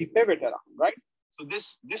one that we pivot around, right? So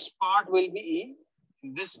this part will be E,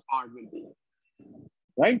 and this part will be E,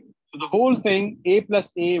 right? So the whole thing, A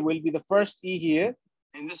plus A, will be the first E here,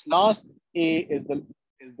 and this last A is the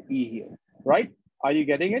E here, right? Are you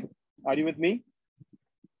getting it? Are you with me?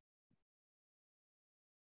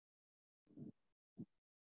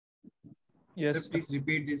 Yes. Sir, please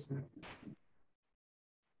repeat this. Sir.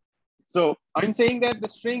 So I'm saying that the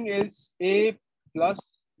string is A plus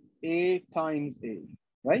A times A,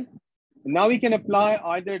 right? And now we can apply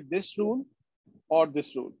either this rule or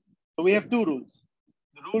this rule. So we have two rules.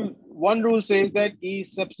 One rule says that E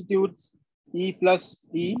substitutes E plus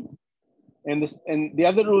E, and the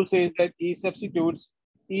other rule says that E substitutes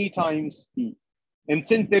E times E. And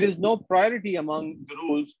since there is no priority among the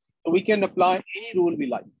rules, so we can apply any rule we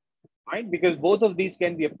like, right? Because both of these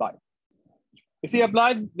can be applied. If we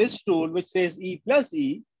apply this rule, which says E plus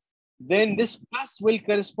E, then this plus will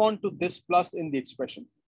correspond to this plus in the expression,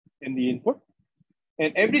 in the input.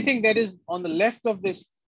 And everything that is on the left of this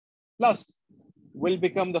plus will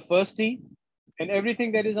become the first E, and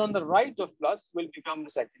everything that is on the right of plus will become the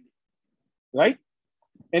second E, right?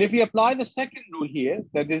 And if we apply the second rule here,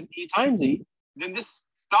 that is E times E, then this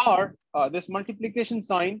star, this multiplication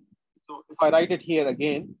sign, so if I write it here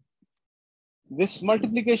again, this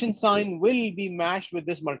multiplication sign will be matched with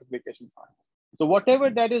this multiplication sign. So whatever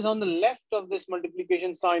that is on the left of this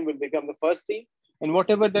multiplication sign will become the first E, and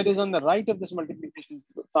whatever that is on the right of this multiplication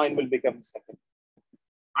sign will become the second,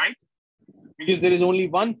 right? Because there is only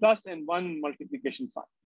one plus and one multiplication sign.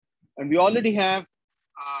 And we already have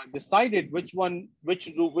decided which rule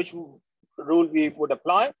we would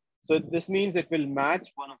apply. So this means it will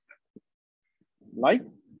match one of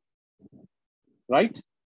them, right?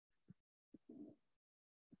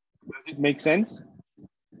 Does it make sense?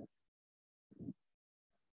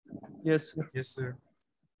 Yes, sir. Yes, sir.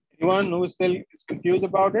 Anyone who still is confused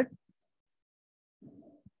about it?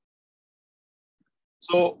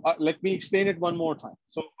 So let me explain it one more time.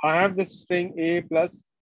 So I have this string A plus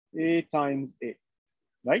A times A,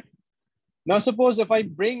 right? Now suppose if I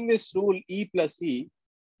bring this rule E plus E,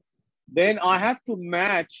 then I have to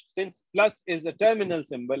match, since plus is a terminal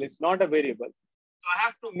symbol, it's not a variable. So I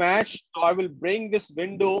have to match, so I will bring this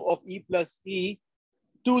window of E plus E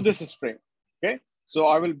to this string, okay? So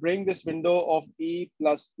I will bring this window of E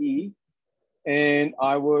plus E, and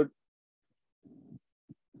I would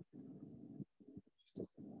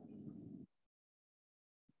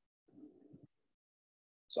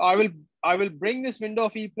I will bring this window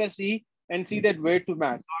of E plus E and see that where to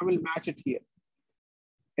match. I will match it here,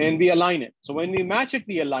 and we align it. So when we match it,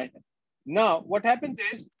 we align it. Now what happens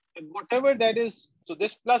is that whatever that is, so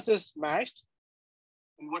this plus is matched,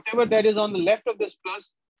 and whatever that is on the left of this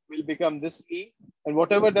plus will become this E, and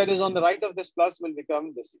whatever that is on the right of this plus will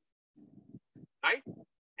become this E, right?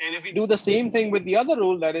 And if we do the same thing with the other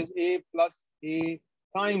rule, that is A plus A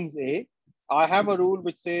times A, I have a rule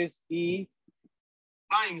which says E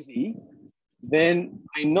times E, then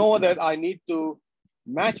I know that I need to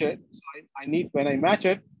match it. So when I match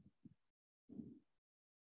it,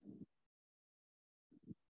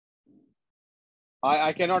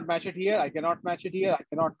 I cannot match it here, I cannot match it here, I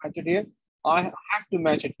cannot match it here. I have to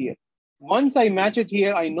match it here. Once I match it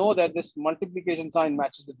here, I know that this multiplication sign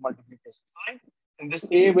matches with multiplication sign, and this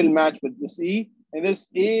A will match with this E, and this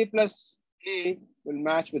A plus A will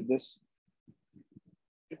match with this.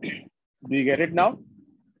 Do you get it now?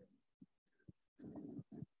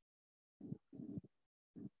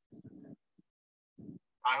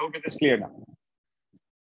 I hope it is clear now.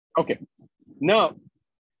 Okay. Now,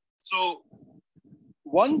 so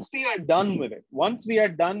once we are done with it, once we are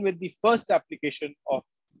done with the first application of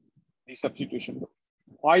the substitution rule,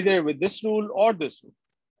 either with this rule or this rule,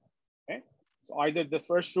 okay? So either the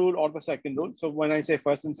first rule or the second rule. So when I say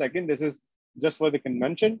first and second, this is just for the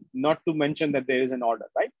convention, not to mention that there is an order,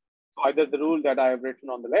 right? So either the rule that I have written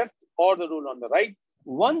on the left or the rule on the right.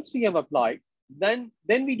 Once we have applied, then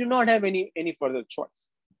we do not have any further choice.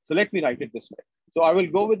 So let me write it this way. So I will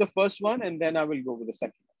go with the first one, and then I will go with the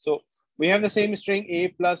second one. So we have the same string A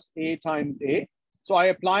plus A times A. So I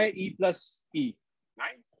apply E plus E,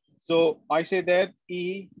 right? So I say that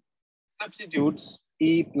E substitutes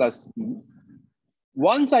E plus E.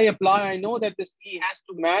 Once I apply, I know that this E has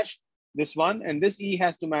to match this one, and this E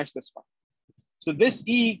has to match this one. So this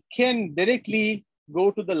E can directly go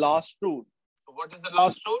to the last rule. So what is the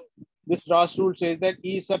last rule? This last rule says that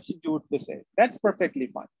E substitute this A. That's perfectly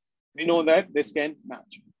fine. We know that this can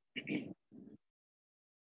match.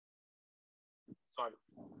 Sorry.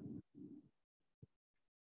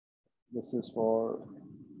 This is for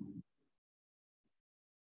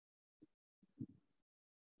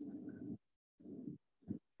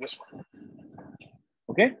this one.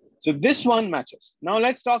 Okay, so this one matches. Now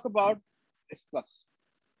let's talk about this plus.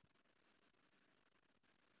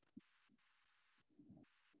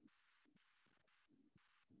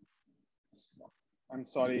 I'm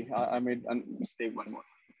sorry, I made a mistake one more.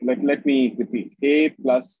 Let me repeat. A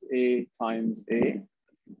plus A times A.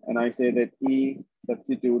 And I say that E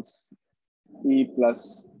substitutes E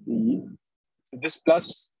plus E. So this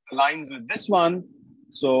plus aligns with this one.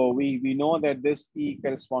 So we know that this E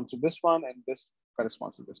corresponds to this one, and this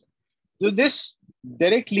corresponds to this one. So this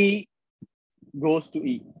directly goes to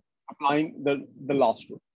E, applying the last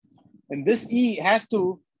rule. And this E has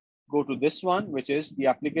to go to this one, which is the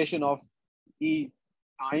application of E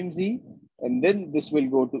times E, and then this will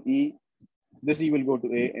go to E, this E will go to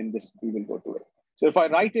A, and this E will go to A. So if I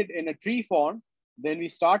write it in a tree form, then we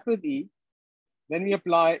start with E, then we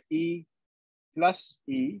apply E plus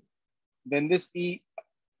E, then this E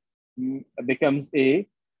becomes A,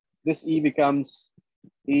 this E becomes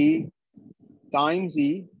E times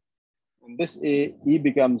E, and this E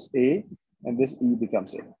becomes A, and this E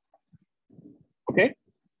becomes A. Okay,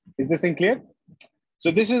 is this thing clear?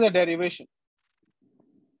 So this is a derivation.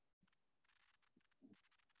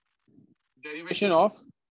 Derivation of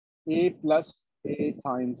A plus A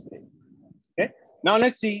times A. Okay, now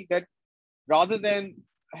let's see that rather than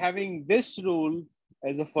having this rule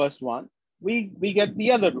as the first one, we get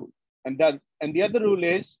the other rule, and the other rule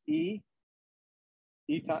is A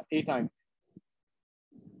times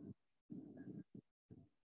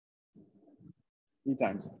E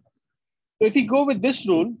times. So if we go with this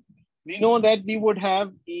rule, we know that we would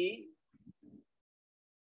have E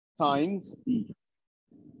times E,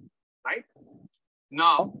 right?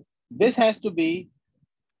 Now, this has to be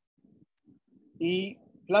E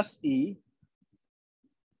plus E,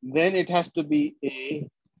 then it has to be A.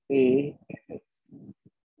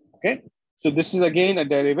 Okay, so this is again a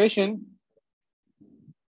derivation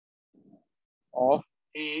of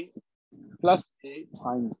A plus A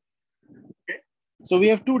times. Okay, so we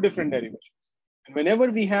have two different derivations. And whenever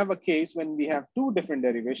we have a case when we have two different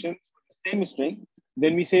derivations for the same string,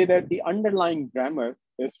 then we say that the underlying grammar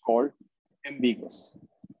is called ambiguous.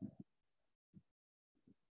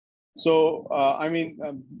 So,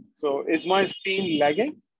 so is my screen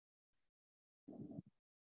lagging?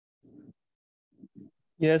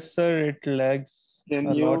 Yes, sir, it lags.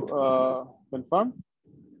 Can you confirm?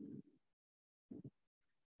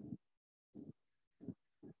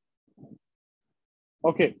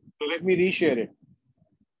 Okay, so let me reshare it.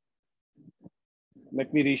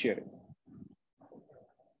 Let me reshare it.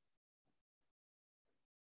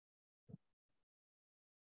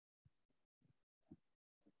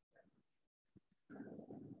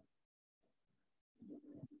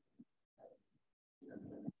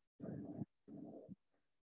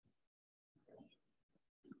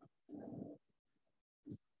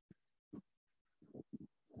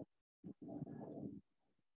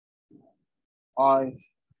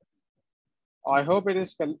 I hope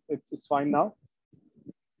it's fine now.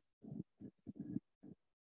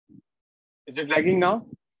 Is it lagging now?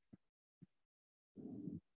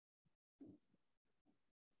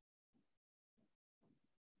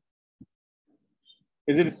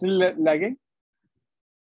 Is it still lagging?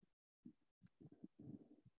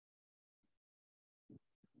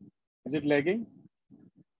 Is it lagging?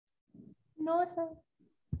 No, sir.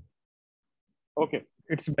 Okay.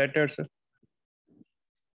 It's better, sir.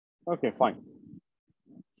 Okay, fine.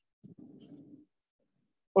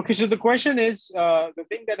 Okay, so the question is, the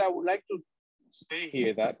thing that I would like to say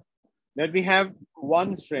here that we have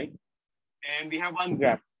one string and we have one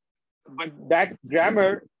grammar, but that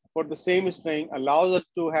grammar for the same string allows us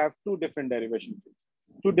to have two different derivation trees,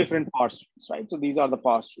 two different parse trees, right? So these are the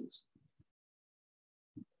parse trees.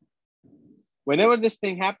 Whenever this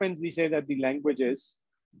thing happens, we say that the language is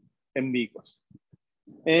ambiguous.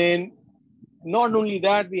 And not only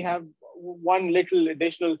that, we have one little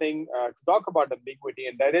additional thing to talk about ambiguity,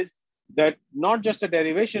 and that is that not just a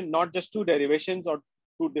derivation, not just two derivations or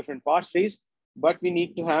two different parse trees, but we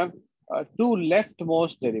need to have two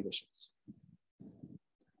leftmost derivations.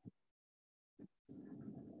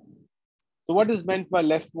 So what is meant by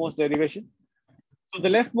leftmost derivation? So the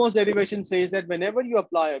leftmost derivation says that whenever you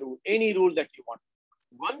apply a rule, any rule that you want,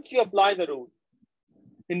 once you apply the rule,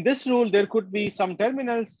 in this rule, there could be some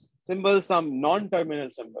terminal symbol, some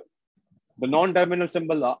non-terminal symbol. The non-terminal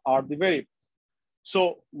symbol are the variables.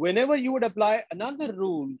 So whenever you would apply another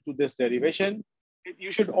rule to this derivation,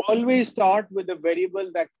 you should always start with the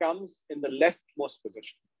variable that comes in the leftmost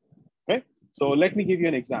position. Okay, so let me give you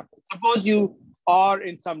an example. Suppose you are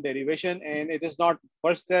in some derivation and it is not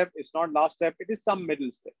first step, it's not last step, it is some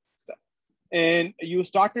middle step. And you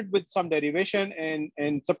started with some derivation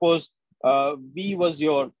and suppose V was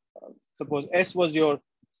your, suppose S was your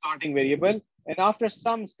starting variable. And after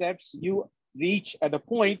some steps, you reach at a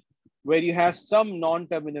point where you have some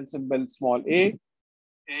non-terminal symbol small a,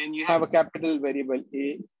 and you have a capital variable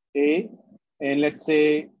A, and let's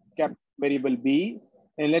say cap variable B,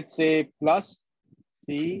 and let's say plus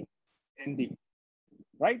C and D,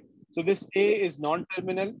 right? So this A is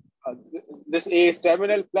non-terminal, this A is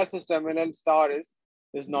terminal, plus is terminal, star is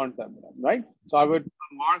non-terminal, right? So I would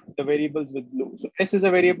mark the variables with blue. So S is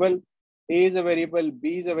a variable, A is a variable,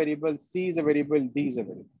 B is a variable, C is a variable, D is a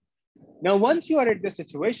variable. Now, once you are at this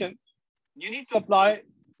situation, you need to apply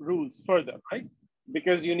rules further, right?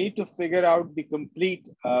 Because you need to figure out the complete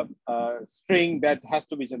string that has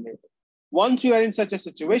to be generated. Once you are in such a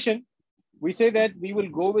situation, we say that we will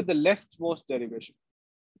go with the leftmost derivation.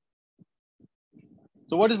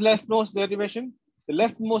 So what is leftmost derivation? The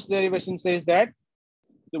leftmost derivation says that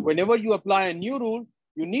whenever you apply a new rule,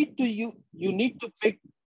 you need to pick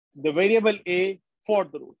the variable A for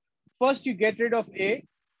the rule. First, you get rid of A,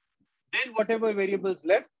 then whatever variables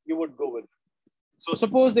left, you would go with. So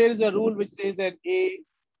suppose there is a rule which says that A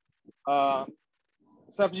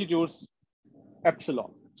substitutes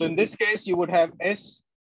epsilon. So in this case, you would have S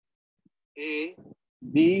A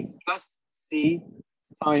B plus C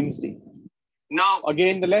times D. Now,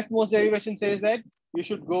 again, the leftmost derivation says that you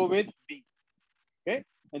should go with B. Okay,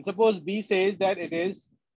 and suppose B says that it is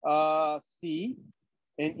C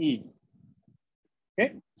and E.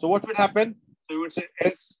 Okay, so what would happen? So you would say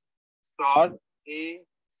S star A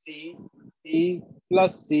C E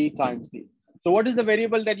plus C times D. So what is the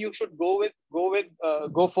variable that you should go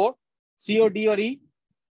for? C or D or E?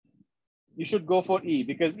 You should go for E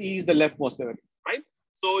because E is the leftmost variable, right?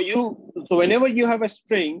 So whenever you have a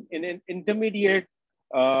string in an intermediate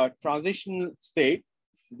transitional state,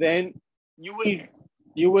 then you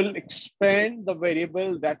will expand the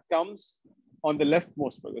variable that comes on the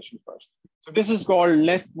leftmost position first. So this is called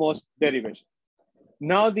leftmost derivation.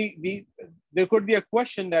 Now there could be a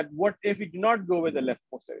question that what if we do not go with the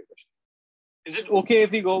leftmost derivation? Is it okay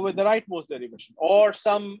if we go with the rightmost derivation or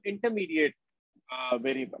some intermediate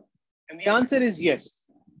variable? And the answer is yes.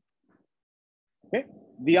 Okay,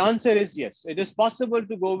 the answer is yes. It is possible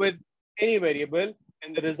to go with any variable,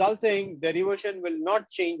 and the resulting derivation will not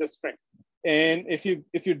change the string. And if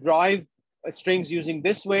you drive strings using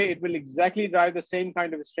this way, it will exactly drive the same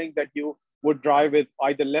kind of string that you would drive with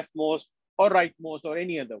either leftmost or rightmost or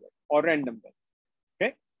any other way or random way.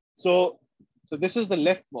 Okay, so this is the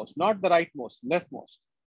leftmost, not the rightmost, leftmost.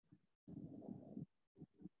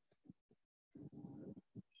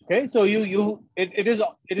 Okay, so it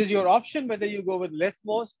is your option whether you go with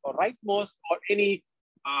leftmost or rightmost or any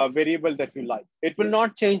variable that you like. It will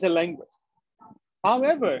not change the language.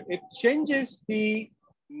 However, it changes the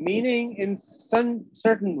meaning in some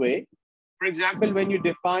certain way. For example, when you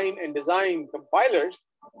define and design compilers,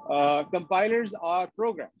 compilers are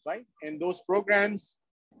programs, right? And those programs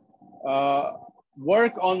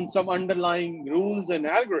work on some underlying rules and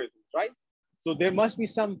algorithms, right? So there must be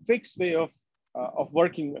some fixed way of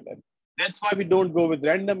working with it. That's why we don't go with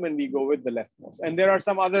random and we go with the leftmost. And there are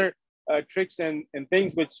some other tricks and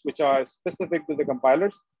things which are specific to the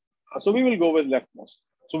compilers. So we will go with leftmost.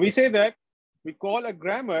 So we say that we call a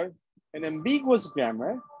grammar an ambiguous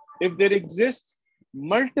grammar if there exists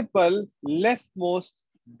multiple leftmost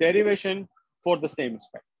derivation for the same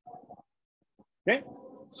string. Okay.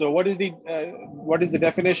 So what is the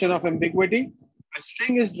definition of ambiguity? A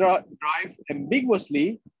string is derived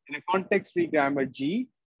ambiguously in a context-free grammar G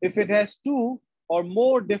if it has two or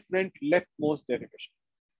more different leftmost derivations.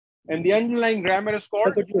 And the underlying grammar is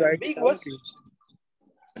called ambiguous.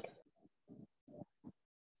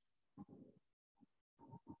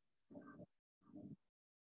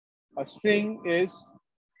 A string is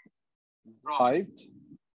derived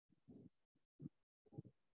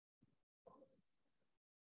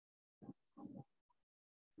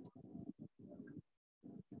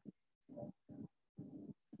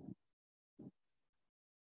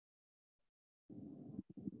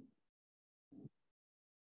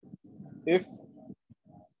if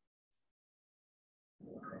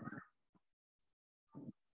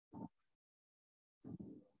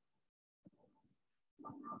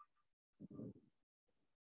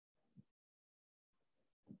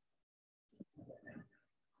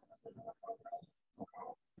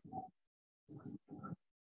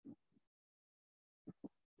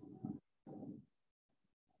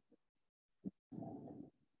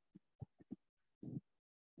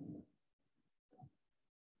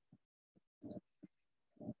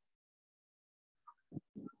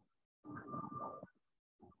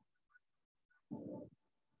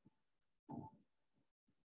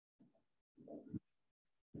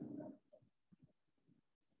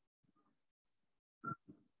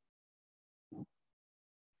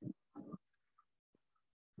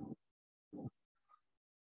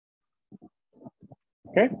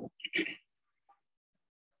okay.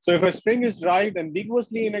 So if a string is derived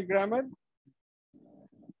ambiguously in a grammar,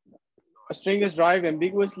 a string is derived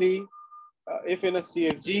ambiguously if in a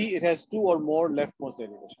CFG it has two or more leftmost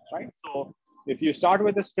derivations, right? So if you start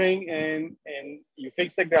with a string and you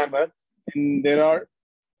fix the grammar, and there are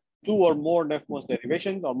two or more leftmost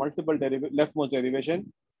derivations or multiple leftmost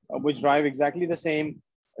derivation which drive exactly the same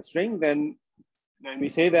string, then we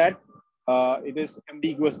say that it is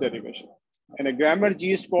ambiguous derivation. And a grammar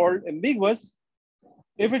G is called ambiguous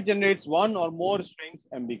if it generates one or more strings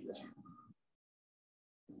ambiguously.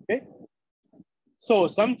 Okay. So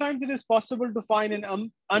sometimes it is possible to find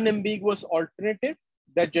an unambiguous alternative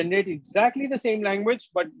that generates exactly the same language,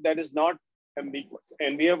 but that is not ambiguous.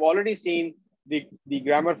 And we have already seen the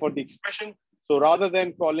grammar for the expression. So rather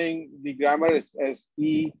than calling the grammar as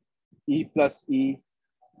E plus E,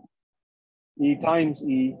 E times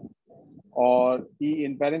E, or E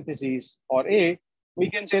in parentheses, or A, we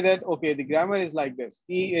can say that, okay, the grammar is like this.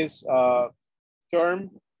 E is term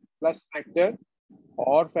plus factor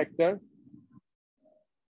or factor,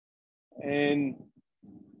 and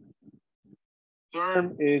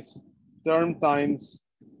term is term times,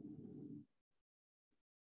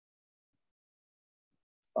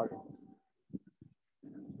 sorry.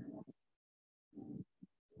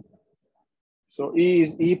 So E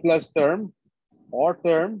is E plus term or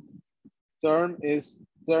term. Term is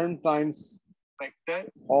term times factor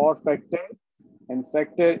or factor, and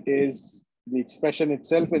factor is the expression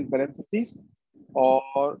itself in parentheses,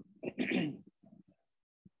 or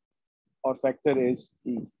or factor is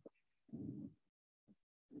E.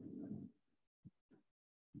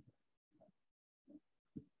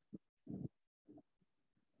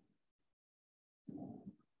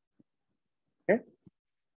 Okay.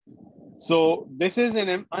 So this is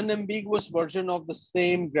an unambiguous version of the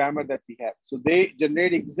same grammar that we have. So they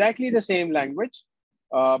generate exactly the same language,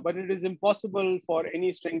 but it is impossible for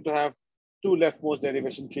any string to have two leftmost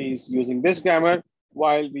derivation trees using this grammar,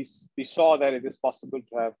 while we saw that it is possible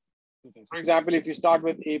to have two things. For example, if you start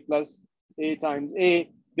with A plus A times A,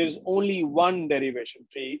 there's only one derivation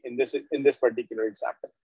tree in this particular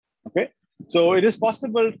example. Okay, so it is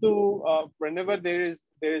possible to whenever there is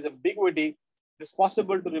ambiguity, it's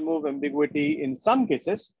possible to remove ambiguity in some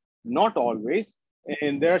cases, not always.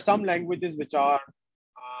 And there are some languages which are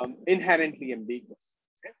inherently ambiguous.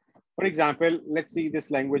 Okay? For example, let's see this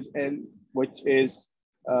language L, which is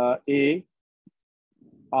A,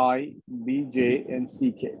 I, B, J, and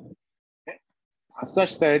C, K. Okay?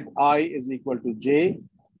 Such that I is equal to J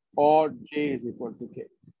or J is equal to K.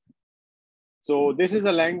 So this is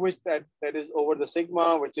a language that is over the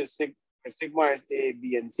sigma, which is sigma is A,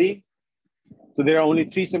 B, and C. So there are only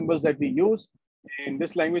three symbols that we use. And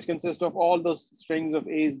this language consists of all those strings of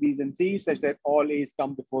A's, B's, and C's, such that all A's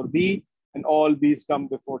come before B and all B's come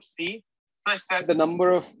before C, such that the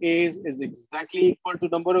number of A's is exactly equal to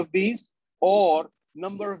number of B's, or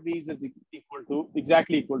number of B's is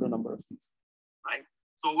exactly equal to number of C's, right?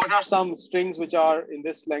 So what are some strings which are in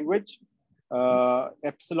this language?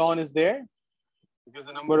 Epsilon is there, because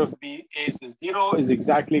the number of A's is 0 is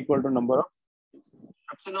exactly equal to number of B's.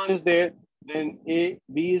 Epsilon is there, then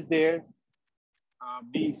B is there,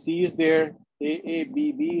 B, C is there, B,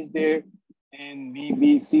 B is there, and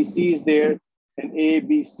B, C is there, and A,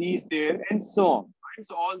 B, C is there, and so on. Right?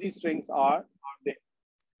 So all these strings are there.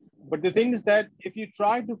 But the thing is that if you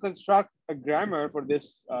try to construct a grammar for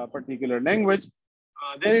this particular language,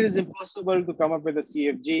 then it is impossible to come up with a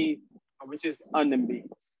CFG which is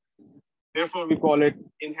unambiguous. Therefore, we call it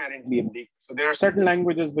inherently ambiguous. So there are certain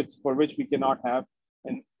languages for which we cannot have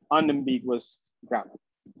an unambiguous grammar.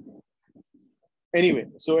 Anyway,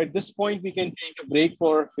 so at this point, we can take a break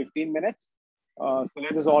for 15 minutes. So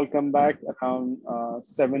let us all come back around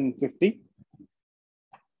 7:50.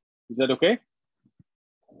 Is that okay?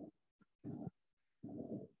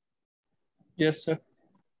 Yes, sir.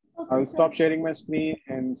 Okay, I will sir. stop sharing my screen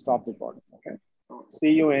and stop recording. Okay. So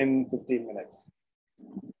see you in 15 minutes.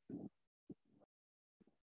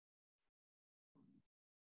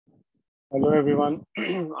 Hello, everyone.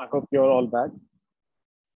 I hope you're all back.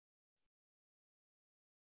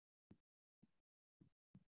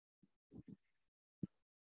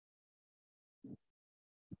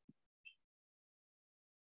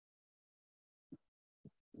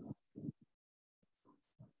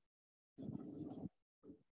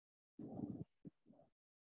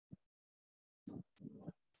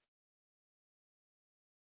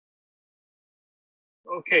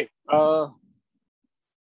 Okay.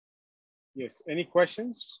 Yes. Any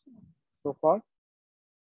questions so far?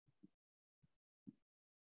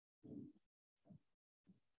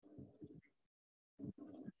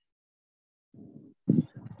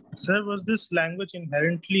 Sir, was this language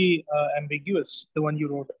inherently ambiguous, the one you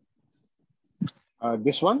wrote?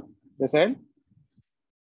 This one, this L?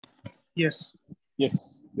 Yes.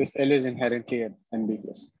 Yes, this L is inherently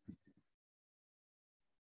ambiguous.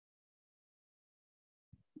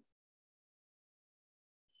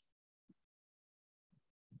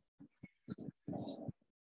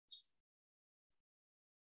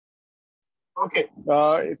 Okay,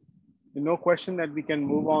 if no question, that we can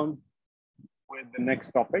move on with the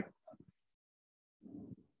next topic.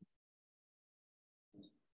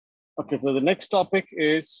 Okay, so the next topic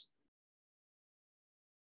is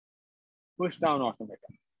push-down automata.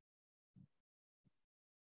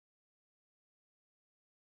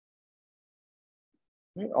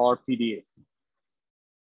 Okay, or PDA.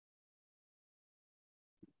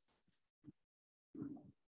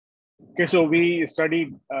 Okay, so we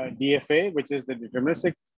studied DFA, which is the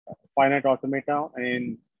deterministic finite automata,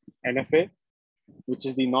 and NFA, which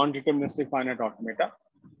is the non-deterministic finite automata.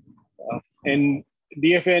 And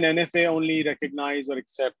DFA and NFA only recognize or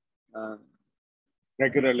accept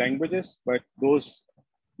regular languages, but those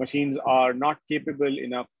machines are not capable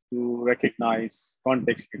enough to recognize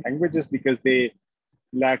context-free languages because they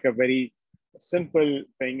lack a very simple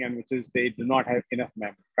thing, and which is they do not have enough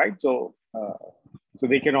memory, right? So, so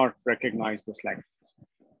they cannot recognize those languages.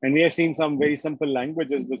 And we have seen some very simple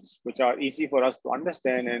languages which are easy for us to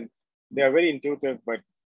understand, and they are very intuitive, but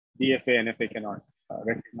DFA and NFA cannot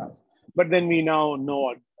recognize. But then we now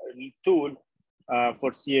know a tool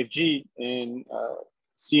for CFG, and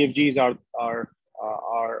CFGs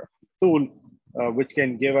are tool which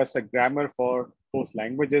can give us a grammar for those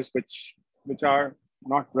languages which are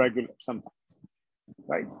not regular sometimes,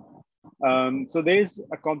 right? So there is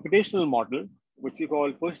a computational model which we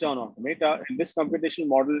call push-down automata, and this computational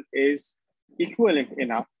model is equivalent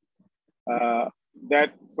enough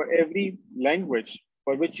that for every language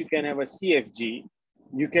for which you can have a CFG,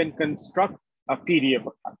 you can construct a PDF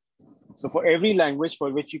of that. So for every language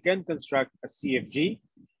for which you can construct a CFG,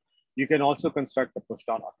 you can also construct a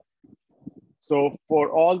push-down automata. So for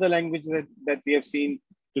all the languages that we have seen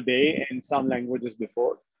today and some languages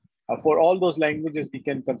before, for all those languages, we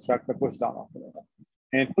can construct a push-down automata.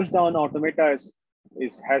 And push-down automata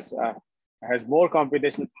has more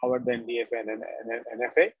computational power than DFA and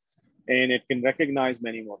NFA, and it can recognize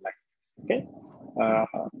many more languages. Okay,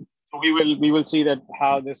 so we will see that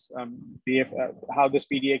how this how this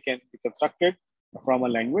PDA can be constructed from a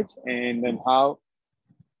language, and then how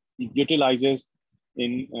it utilizes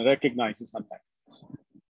in recognizes some languages.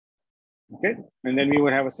 Okay, and then we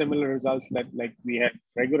would have a similar results that like we had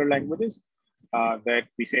regular languages that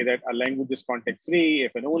we say that a language is context free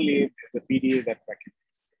if and only if the PDA that recognizes.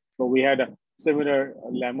 So we had a similar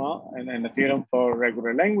lemma and a theorem for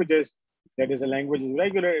regular languages. That is, a language is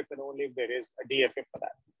regular if and only if there is a DFA for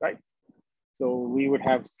that, right? So we would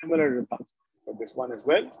have similar results for this one as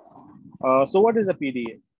well. So what is a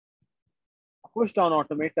PDA? A push-down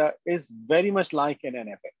automata is very much like an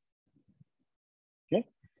NFA. Okay,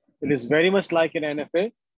 it is very much like an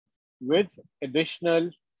NFA with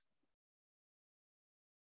additional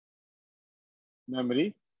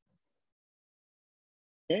memory,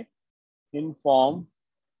 okay, in form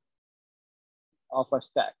of a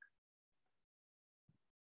stack.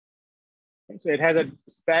 Okay, so it has a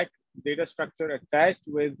stack data structure attached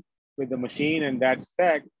with the machine, and that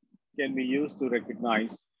stack can be used to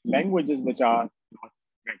recognize languages which are not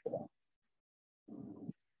regular.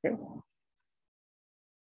 Okay.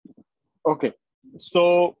 Okay,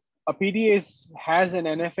 so a PDA has an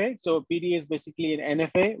NFA. So a PDA is basically an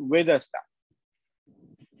NFA with a stack.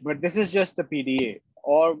 But this is just a PDA,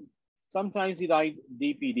 or sometimes you write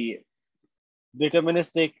DPDA,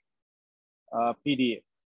 deterministic PDA.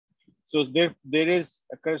 So there is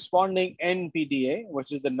a corresponding NPDA,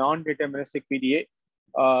 which is the non-deterministic PDA.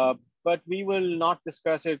 But we will not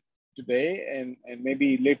discuss it today, and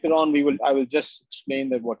maybe later on I will just explain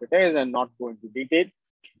that what it is and not go into detail.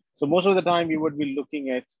 So most of the time you would be looking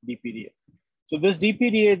at DPDA. So this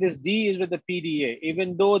DPDA, this D is with the PDA,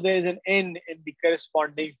 even though there is an N in the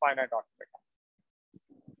corresponding finite automata.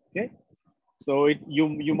 Okay, so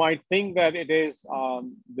you might think that it is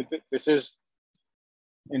this is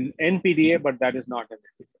an NPDA, but that is not an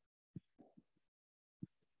NPDA.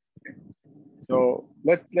 Okay. So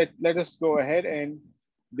let us go ahead and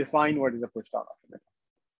define what is a push-down automata.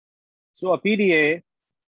 So a PDA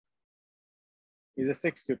is a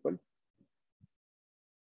 6-tuple.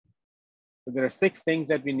 So there are 6 things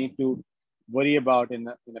that we need to worry about in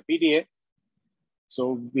a PDA.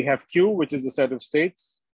 So we have Q, which is the set of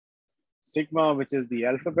states, sigma, which is the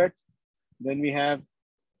alphabet. Then we have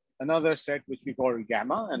another set which we call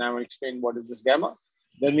gamma, and I will explain what is this gamma.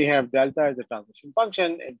 Then we have delta as the transition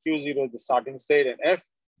function, and Q0 is the starting state, and F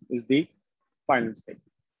is the final state.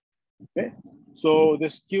 Okay, so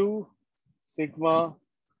this Q, sigma,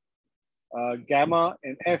 gamma,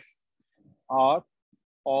 and F are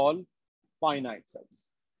all finite sets.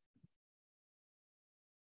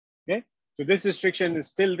 Okay, so this restriction is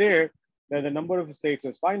still there, that the number of states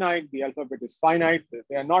is finite, the alphabet is finite.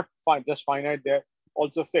 They are not just finite, they're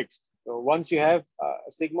also fixed. So once you have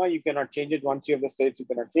sigma, you cannot change it. Once you have the states, you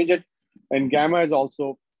cannot change it. And gamma is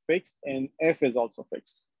also fixed and F is also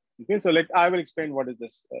fixed. Okay, so I will explain what is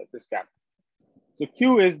this, this gamma. So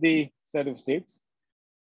Q is the set of states,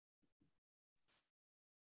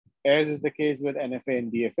 as is the case with NFA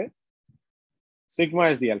and DFA. Sigma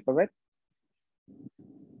is the alphabet,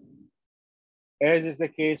 as is the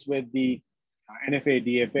case with the NFA,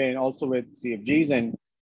 DFA, and also with CFGs and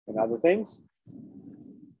other things.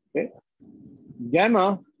 Okay.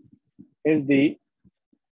 Gamma is the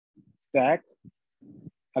stack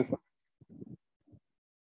alphabet.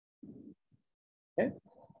 Okay.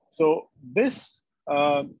 So this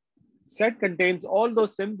set contains all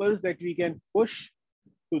those symbols that we can push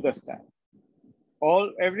to the stack.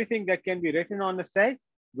 Everything that can be written on the stack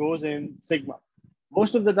goes in sigma.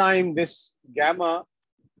 Most of the time, this gamma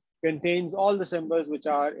contains all the symbols which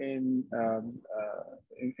are in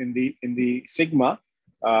the sigma,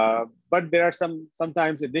 but there are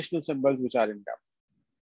sometimes additional symbols which are in gamma.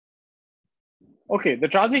 Okay, the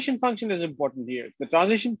transition function is important here. The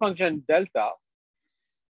transition function delta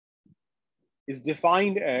is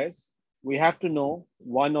defined as, we have to know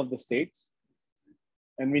one of the states,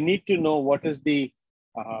 and we need to know what is the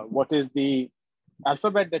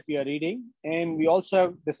alphabet that we are reading, and we also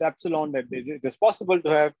have this epsilon that it is possible to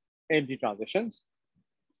have empty transitions.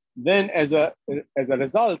 Then, as a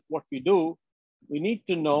result, what we do, we need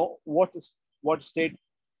to know what state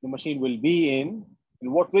the machine will be in,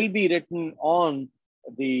 and what will be written on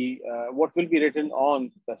the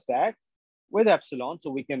stack with epsilon,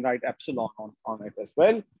 so we can write epsilon on it as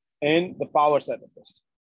well, and the power set of this.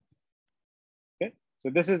 Okay, so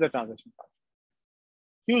this is the transition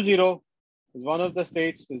function. Q0 is one of the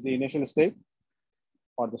states, is the initial state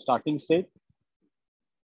or the starting state.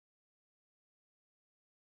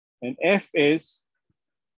 And F is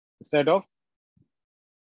the set of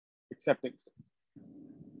accepting states.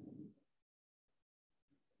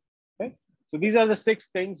 Okay, so these are the 6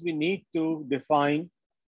 things we need to define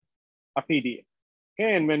a PDA.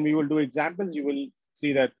 Okay, and when we will do examples, you will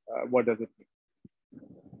see that what does it mean.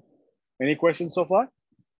 Any questions so far?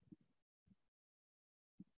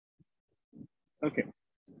 Okay.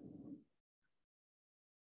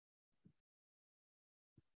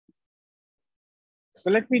 So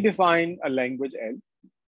let me define a language L.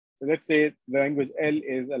 So let's say the language L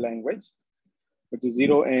is a language which is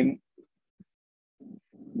 0 n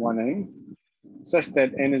 1 n, such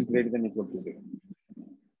that n is greater than or equal to 0.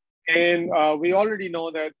 And we already know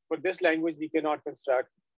that for this language we cannot construct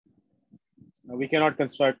a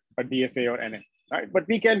DFA or NF, right? But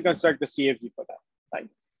we can construct a CFG for that, right?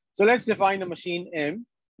 So let's define a machine M,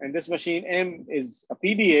 and this machine M is a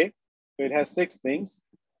PDA. So it has 6 things: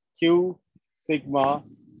 Q, sigma,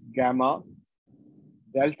 gamma,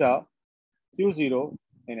 delta, Q0,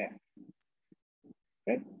 and F.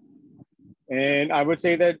 Okay. And I would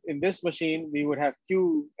say that in this machine, we would have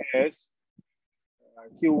Q as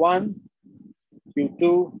Q1,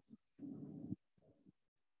 Q2,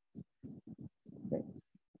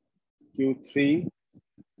 Q3,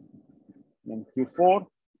 and Q4.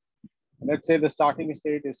 Let's say the starting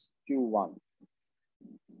state is Q1.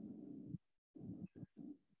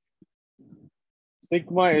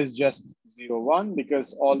 Sigma is just 0, 1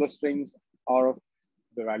 because all the strings are of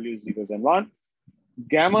the values 0s and 1.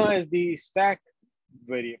 Gamma is the stack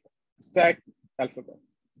variable, stack alphabet.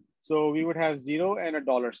 So we would have 0 and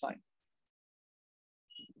a $sign.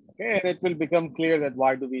 Okay, and it will become clear that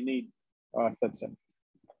why do we need such symbols.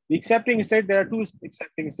 The accepting state, there are 2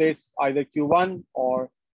 accepting states, either Q1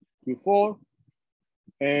 or Q4.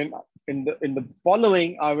 And in the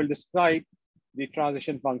following, I will describe the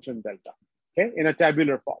transition function delta, okay, in a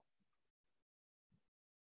tabular form.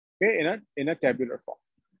 Okay, in a tabular form.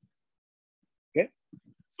 Okay,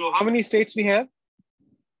 so how many states we have?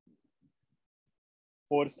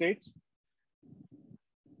 4 states.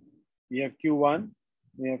 We have Q1,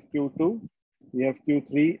 we have Q2, we have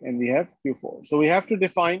Q3, and we have Q4. So we have to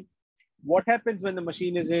define what happens when the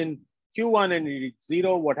machine is in Q1 and reads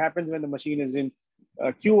 0, what happens when the machine is in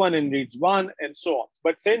Q1 and reads 1, and so on.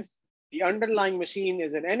 But since the underlying machine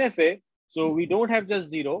is an NFA, so we don't have just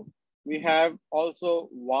 0, we have also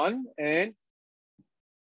 1 and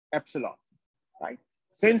epsilon, right?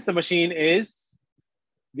 Since the machine is,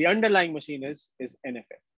 the underlying machine is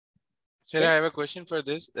NFA. Sir, Okay. I have a question for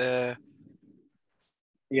this.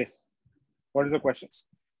 Yes. What is the question?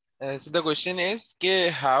 So the question is,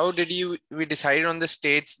 how did we decide on the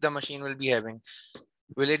states the machine will be having?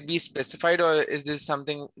 Will it be specified, or is this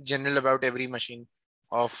something general about every machine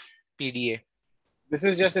of PDA? This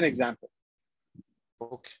is just an example.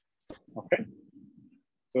 Okay. Okay.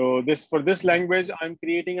 So this, for this language, I'm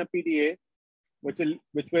creating a PDA which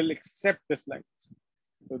will accept this language.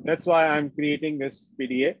 So that's why I'm creating this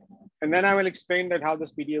PDA. And then I will explain that how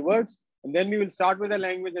this PDA works. And then we will start with a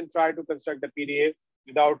language and try to construct a PDA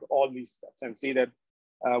without all these steps and see that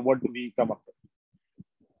what do we come up with.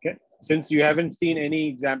 Okay. Since you haven't seen any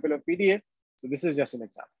example of PDA, so this is just an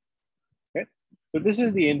example. Okay. So this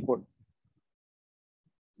is the input.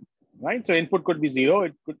 Right. So input could be 0,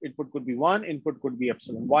 input could be 1, input could be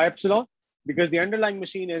epsilon. Why epsilon? Because the underlying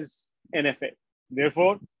machine is NFA.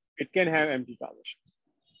 Therefore, it can have empty transitions.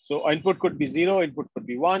 So input could be 0, input could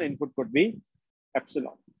be 1, input could be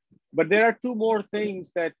epsilon. But there are two more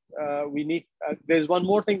things that we need. There's one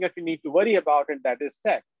more thing that we need to worry about, and that is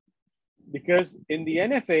stack. Because in the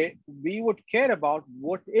NFA, we would care about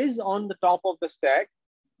what is on the top of the stack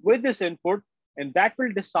with this input, and that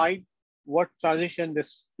will decide what transition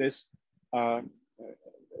this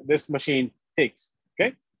machine takes.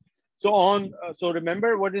 Okay. So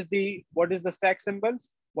remember, what is the stack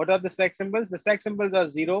symbols? What are the stack symbols? The stack symbols are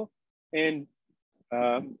 0 and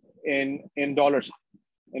in dollar sign.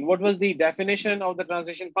 And what was the definition of the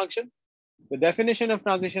transition function? The definition of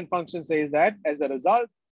transition function says that as a result,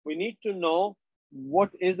 we need to know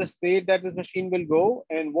what is the state that the machine will go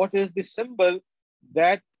and what is the symbol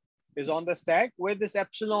that is on the stack with this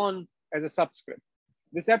epsilon as a subscript.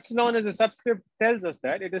 This epsilon as a subscript tells us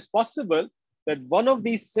that it is possible that one of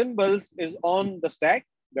these symbols is on the stack,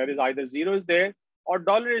 that is either 0 is there or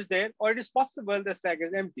dollar is there, or it is possible the stack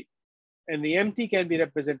is empty. And the empty can be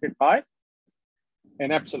represented by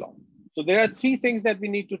an epsilon. So there are three things that we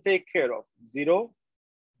need to take care of: 0,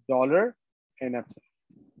 dollar, and epsilon.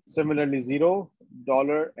 Similarly, 0,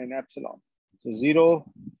 dollar, and epsilon. So 0,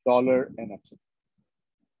 dollar, and epsilon.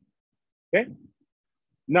 Okay.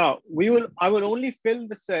 Now I will only fill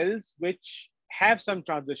the cells which have some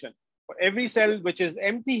transition. For every cell which is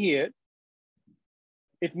empty here,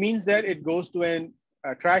 it means that it goes to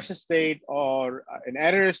a trash state or an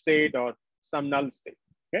error state or some null state.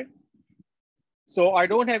 Okay. So I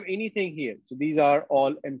don't have anything here. So these are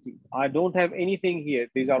all empty. I don't have anything here.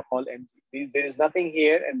 These are all empty. There is nothing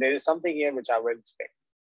here, and there is something here which I will explain.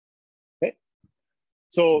 Okay.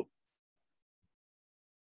 So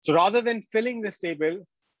rather than filling this table,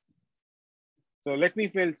 so let me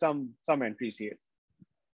fill some entries here.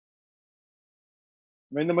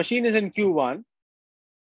 When the machine is in Q1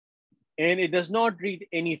 and it does not read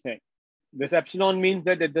anything, this epsilon means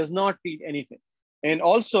that it does not read anything. And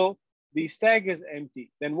also the stack is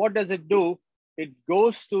empty. Then what does it do? It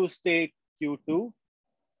goes to state Q2,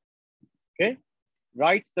 okay?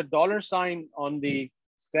 Writes the dollar sign on the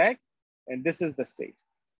stack, and this is the state.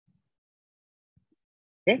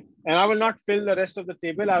 Okay, and I will not fill the rest of the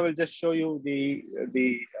table. I will just show you the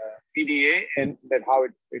PDA and that how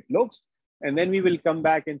it looks, and then we will come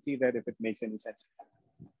back and see that if it makes any sense.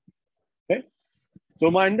 Okay,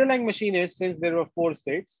 so my underlying machine is, since there were 4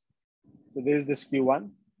 states, so there is this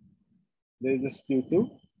Q1, there is this Q2,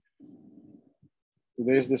 so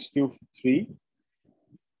there is this Q3,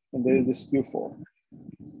 and there is this Q4.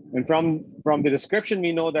 And from the description,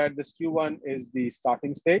 we know that this Q1 is the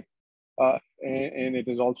starting state. And it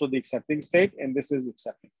is also the accepting state, and this is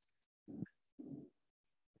accepting.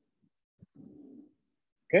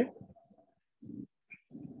 Okay.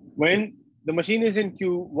 When the machine is in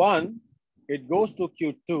Q1, it goes to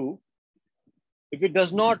Q2. If it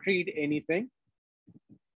does not read anything,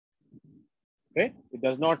 okay, it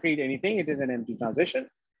does not read anything, it is an empty transition.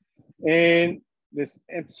 And this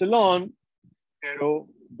epsilon arrow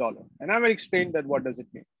dollar. And I will explain that what does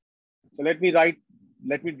it mean. So let me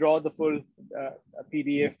draw the full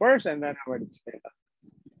PDA first, and then I will explain that.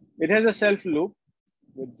 It has a self loop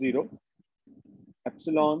with 0,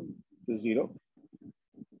 epsilon to 0.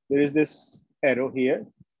 There is this arrow here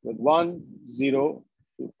with 1, 0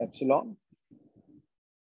 to epsilon.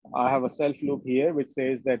 I have a self loop here which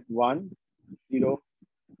says that 1, 0,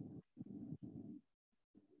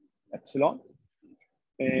 epsilon.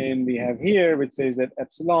 And we have here which says that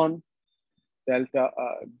epsilon delta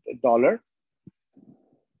dollar.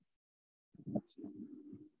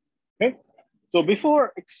 Okay, so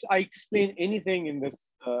before I explain anything in this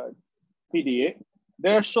PDA,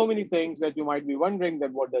 there are so many things that you might be wondering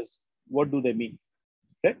that what do they mean?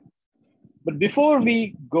 Okay, but before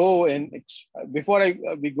we go and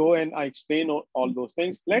I explain all those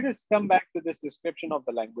things, let us come back to this description of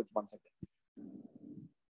the language once again.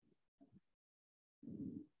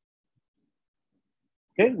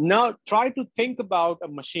 Okay, now try to think about a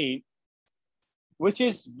machine which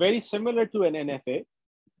is very similar to an NFA,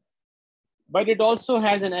 but it also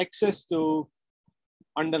has an access to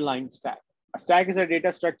underlying stack. A stack is a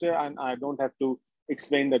data structure, and I don't have to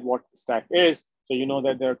explain that what stack is. So you know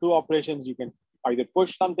that there are two operations. You can either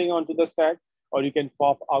push something onto the stack, or you can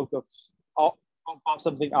pop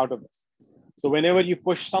something out of it. So whenever you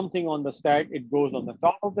push something on the stack, it goes on the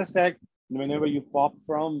top of the stack. And whenever you pop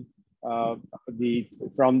from the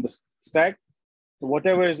stack, so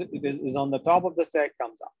whatever is on the top of the stack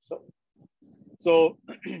comes out. So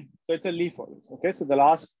it's a leaf order. Okay, so the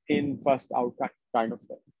last in, first out kind of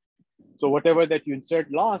thing. So whatever that you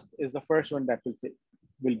insert last is the first one that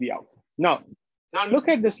will be out. Now look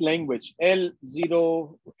at this language. L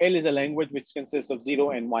is a language which consists of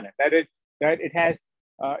 0 and 1. It has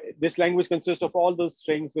this language consists of all those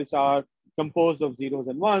strings which are composed of zeros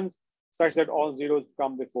and ones, such that all zeros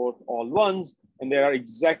come before all ones, and there are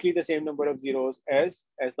exactly the same number of zeros as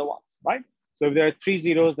the ones, right? So if there are 3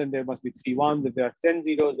 zeros, then there must be 3 ones. If there are 10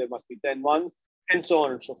 zeros, there must be 10 ones, and so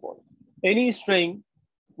on and so forth. Any string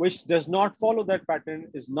which does not follow that pattern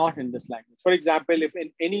is not in this language. For example, if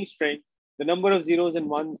in any string, the number of zeros and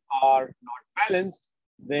ones are not balanced,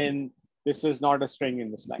 then this is not a string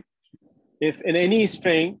in this language. If in any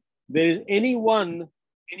string, there is any one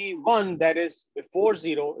that is before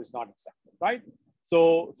 0 is not accepted, right?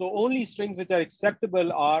 So only strings which are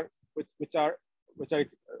acceptable are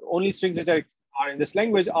only strings which are in this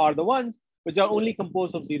language are the ones which are only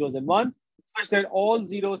composed of zeros and ones, such that all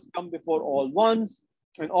zeros come before all ones,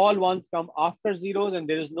 and all ones come after zeros, and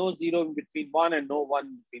there is no 0 in between 1 and no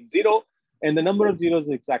 1 between 0, and the number of zeros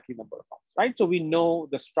is exactly number of ones, right? So we know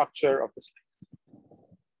the structure of the string.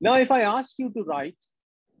 Now, if I ask you to write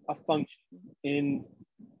a function in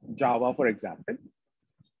Java, for example,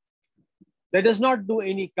 that does not do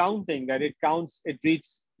any counting, that it counts,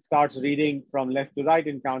 starts reading from left to right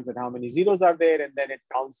and counts at how many zeros are there, and then it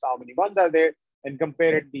counts how many ones are there, and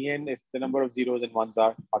compare at the end if the number of zeros and ones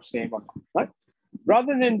are same or not, right?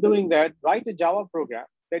 Rather than doing that, write a Java program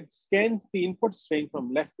that scans the input string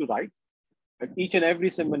from left to right. And each and every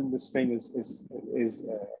symbol in the string is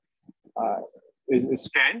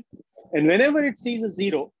scanned. And whenever it sees a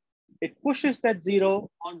 0, it pushes that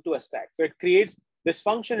 0 onto a stack. So it creates this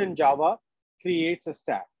function in Java, creates a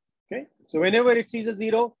stack. Okay. So whenever it sees a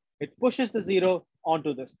 0, it pushes the 0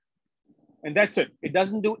 onto this. And that's it. It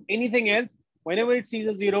doesn't do anything else. Whenever it sees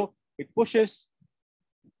a 0, it pushes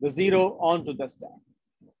the 0 onto the stack.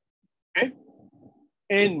 Okay.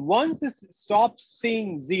 And once it stops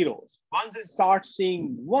seeing zeros, once it starts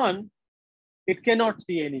seeing 1, it cannot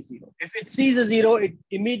see any 0. If it sees a 0, it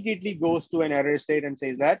immediately goes to an error state and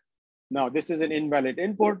says that, now this is an invalid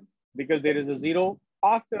input because there is a 0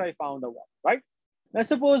 after I found a 1, right? Now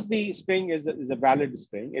suppose the string is a valid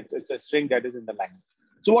string. It's a string that is in the language.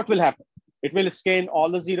 So what will happen? It will scan all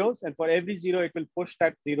the zeros, and for every 0, it will push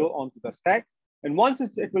that 0 onto the stack. And once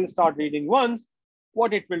it will start reading ones,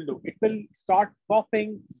 what it will do? It will start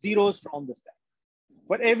popping zeros from the stack.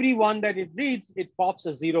 For every 1 that it reads, it pops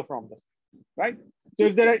a 0 from the stack, right? So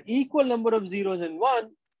if there are equal number of zeros in 1,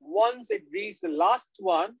 once it reads the last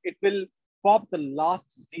 1, it will pop the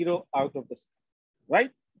last 0 out of the stack,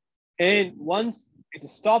 right? And once it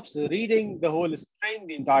stops reading the whole string,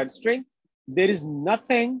 the entire string, there is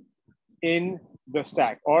nothing in the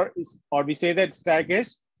stack, or we say that stack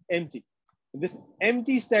is empty. This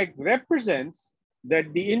empty stack represents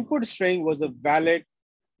that the input string was a valid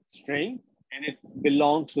string and it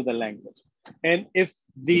belongs to the language. And if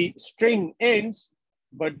the string ends,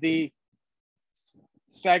 but the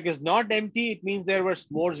stack is not empty, it means there were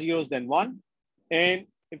more zeros than 1. And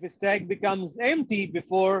if a stack becomes empty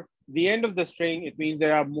before the end of the string, it means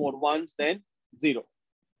there are more ones than 0.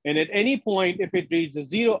 And at any point, if it reads a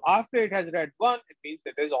 0 after it has read 1, it means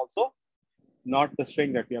it is also not the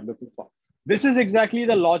string that we are looking for. This is exactly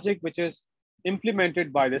the logic which is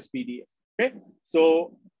implemented by this PDA. Okay,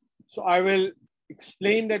 so I will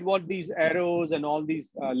explain that what these arrows and all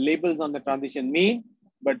these labels on the transition mean,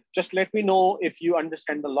 but just let me know if you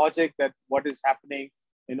understand the logic that what is happening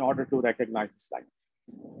in order to recognize this language.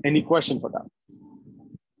 Any question for that?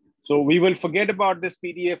 So we will forget about this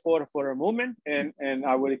PDA for a moment, and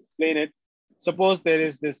I will explain it. Suppose there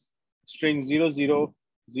is this string 000111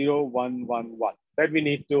 that we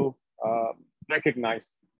need to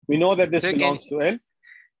recognize. We know that this belongs to L.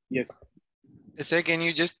 Yes. Sir, can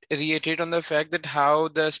you just reiterate on the fact that how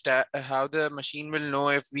the machine will know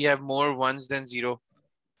if we have more ones than 0?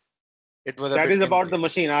 It was that is about the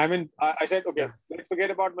machine. I said, okay, let's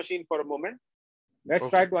forget about machine for a moment. Let's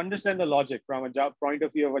try to understand the logic from a point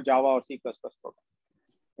of view of a Java or C++ program.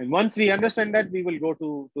 And once we understand that, we will go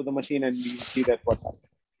to the machine and we see that what's happening.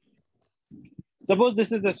 Suppose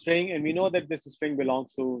this is a string and we know that this string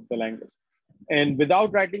belongs to the language. And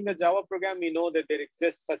without writing the Java program, we know that there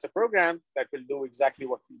exists such a program that will do exactly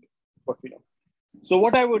what we know. So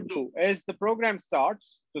what I would do is the program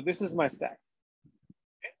starts. So this is my stack.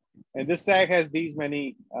 And this stack has these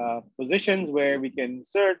many positions where we can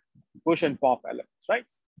insert, push, and pop elements, right?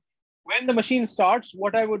 When the machine starts,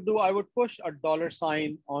 what I would do, I would push a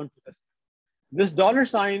 $sign onto this. This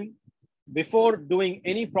 $sign, before doing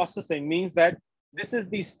any processing, means that this is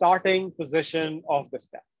the starting position of the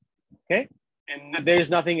stack, okay? And there is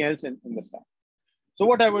nothing else in the stack. So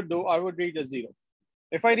what I would do, I would read a 0.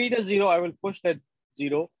 If I read a 0, I will push that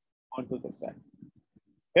 0 onto the stack,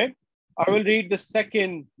 okay? I will read the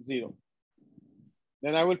second 0.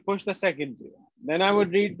 Then I will push the second 0. Then I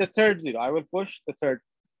would read the third 0. I will push the third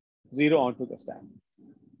 0 onto the stack.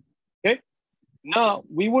 Okay. Now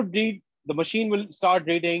we would read, the machine will start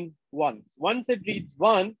reading 1. Once it reads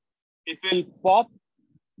 1, it will pop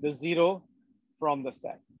the 0 from the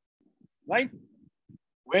stack, right?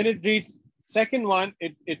 When it reads second one,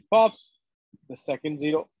 it pops the second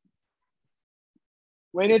 0.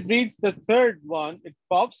 When it reads the third one, it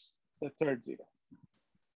pops the third 0.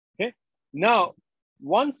 Okay. Now,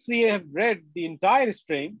 once we have read the entire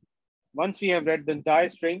string,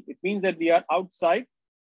 it means that we are outside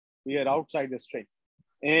the string.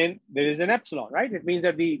 And there is an epsilon, right? It means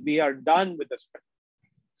that we are done with the string.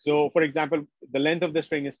 So for example, the length of the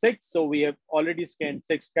string is 6. So we have already scanned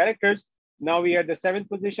 6 characters. Now we are at the 7th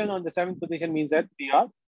position. On the 7th position means that we are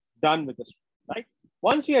done with the string, right?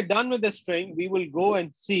 Once we are done with the string, we will go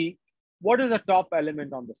and see what is the top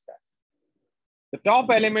element on the stack. The top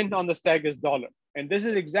element on the stack is $. And this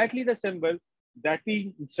is exactly the symbol that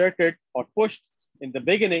we inserted or pushed in the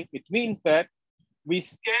beginning. It means that we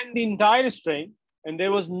scanned the entire string and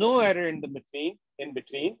there was no error in between.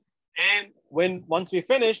 And once we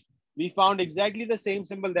finished, we found exactly the same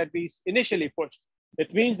symbol that we initially pushed.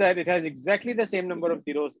 It means that it has exactly the same number of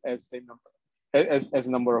zeros as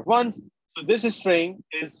number of ones. So this string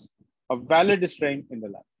is a valid string in the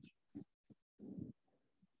language.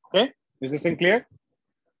 Okay, is this in clear?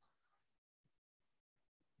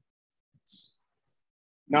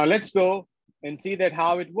 Now let's go and see that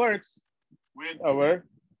how it works with our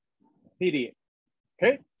PDA.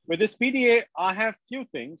 Okay, with this PDA, I have few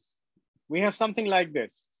things. We have something like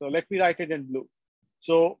this. So let me write it in blue.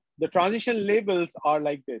 So the transition labels are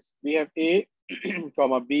like this. We have A,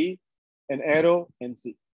 comma B, an arrow, and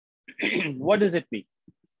C. What does it mean?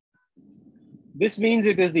 This means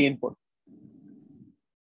it is the input.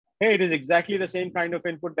 Okay, it is exactly the same kind of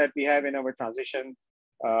input that we have in our transition,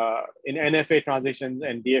 in NFA transitions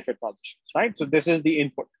and DFA transitions, right? So this is the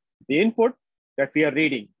input that we are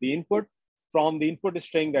reading, the input from the input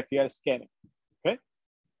string that we are scanning, okay?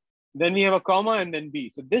 Then we have a comma and then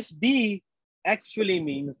B. So this B actually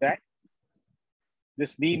means that,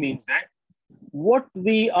 what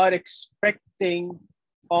we are expecting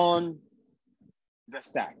on the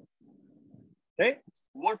stack, okay?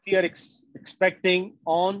 What we are expecting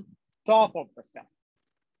on top of the stack.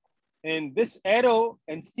 And this arrow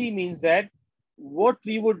and C means that what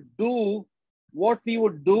we would do with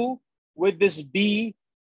this B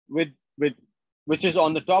which is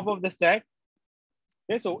on the top of the stack.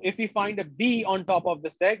 Okay, so if we find a B on top of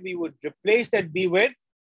the stack, we would replace that B with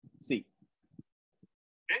C.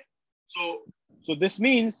 Okay, so this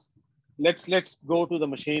means let's go to the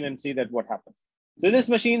machine and see that what happens. So this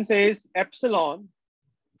machine says epsilon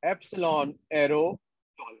arrow $.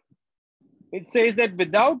 It says that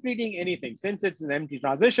without reading anything, since it's an empty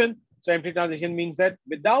transition, so empty transition means that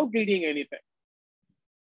without reading anything,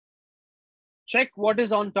 check what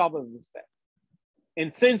is on top of the stack.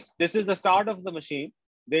 And since this is the start of the machine,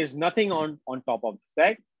 there's nothing on top of the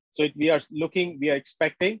stack. So we are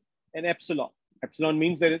expecting an epsilon. Epsilon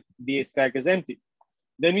means that the stack is empty.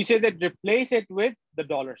 Then we say that replace it with the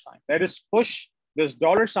 $sign. That is, push this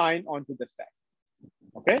 $sign onto the stack.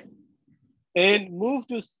 Okay. And move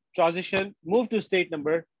to state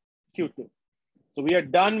number Q2. So we are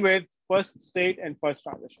done with first state and first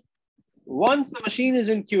transition. Once the machine is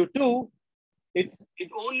in Q2, it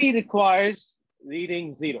only requires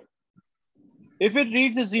reading 0. If it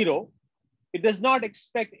reads a 0, it does not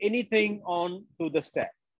expect anything on to the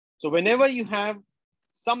stack. So whenever you have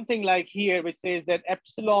something like here, which says that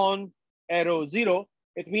epsilon arrow 0,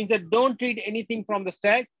 it means that don't read anything from the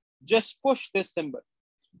stack, just push this symbol.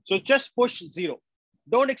 So just push 0.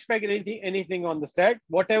 Don't expect anything on the stack.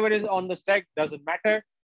 Whatever is on the stack doesn't matter.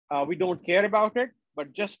 We don't care about it,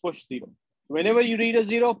 but just push 0. Whenever you read a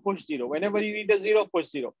 0, push 0. Whenever you read a 0, push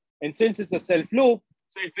 0. And since it's a self loop,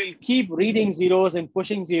 so it will keep reading zeros and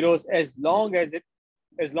pushing zeros as long as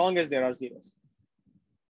there are zeros.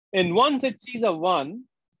 And once it sees a 1,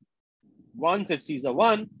 once it sees a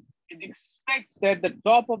 1, it expects that the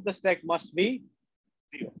top of the stack must be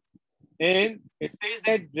 0. And it says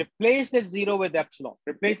that replace that 0 with epsilon.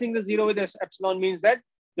 Replacing the 0 with epsilon means that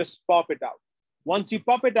just pop it out. Once you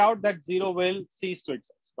pop it out, that 0 will cease to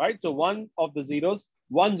exist, right? So one of the zeros,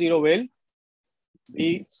 1 0 will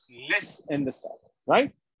be less in the stack,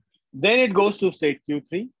 right? Then it goes to state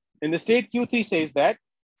Q3. And the state Q3 says that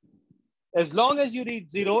as long as you read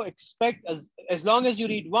 0, expect as long as you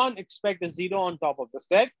read 1, expect a 0 on top of the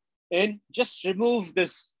stack, and just remove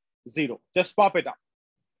this 0. Just pop it out.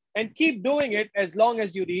 And keep doing it as long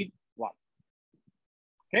as you read 1.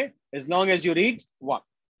 Okay, as long as you read 1.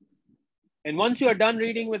 And once you are done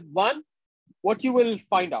reading with 1, what you will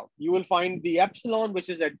find out? You will find the epsilon, which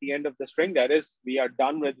is at the end of the string. That is, we are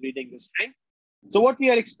done with reading the string. So what we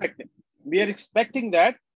are expecting? We are expecting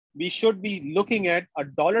that we should be looking at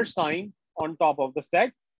a $sign on top of the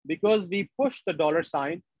stack because we pushed the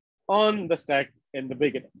 $sign on the stack in the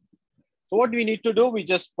beginning. So what we need to do? We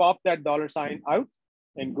just pop that $sign out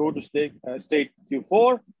and go to state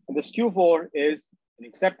Q4. And this Q4 is an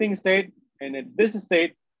accepting state. And at this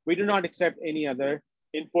state, we do not accept any other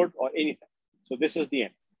input or anything. So this is the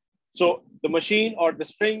end. So the machine or the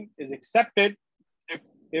string is accepted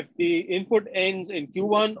if the input ends in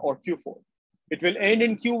Q1 or Q4. It will end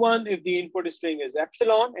in Q1 if the input string is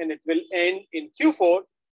epsilon, and it will end in Q4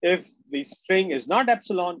 if the string is not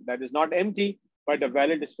epsilon, that is not empty, but a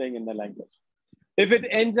valid string in the language. If it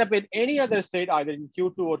ends up in any other state, either in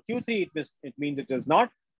Q2 or Q3, it means it is not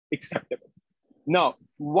acceptable. Now,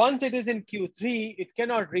 once it is in Q3, it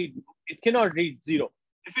cannot read 0.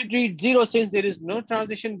 If it reads 0, since there is no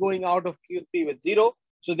transition going out of Q3 with 0,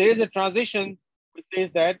 so there is a transition which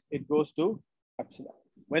says that it goes to epsilon.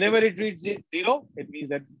 Whenever it reads 0, it means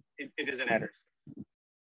that it is an error.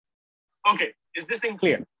 Okay, is this in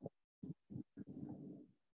clear?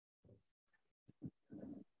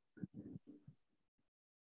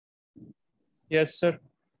 Yes, sir.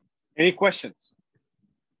 Any questions?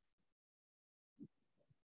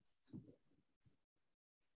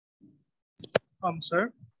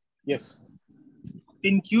 Sir, Yes.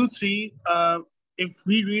 in Q3, if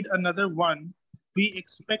we read another 1, we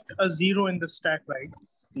expect a 0 in the stack, right?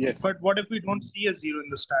 Yes. But what if we don't see a 0 in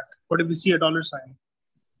the stack? What if we see a $sign?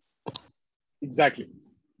 Exactly.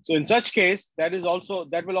 So in such case, that will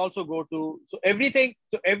also go to, so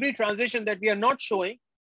every transition that we are not showing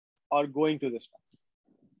are going to this one.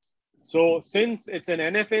 So since it's an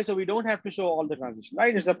NFA, so we don't have to show all the transition,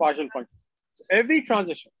 right? It's a partial function. So every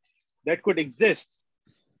transition that could exist,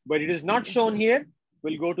 but it is not shown here,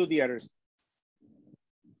 will go to the error state.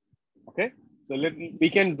 Okay, so we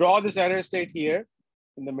can draw this error state here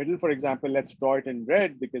in the middle. For example, let's draw it in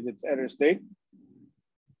red because it's error state.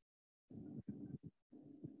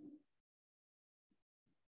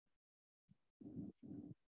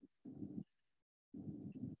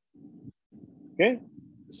 Okay,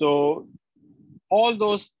 so all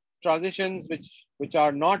those transitions which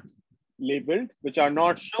are not labeled, which are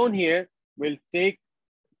not shown here, will take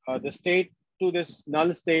the state to this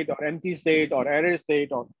null state or empty state or error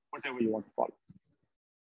state or whatever you want to call it.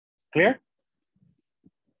 Clear?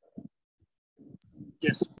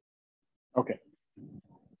 Yes. Okay.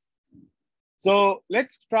 So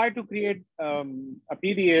let's try to create a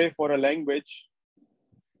PDA for a language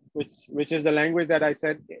which is the language that I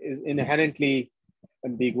said is inherently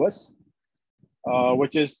ambiguous,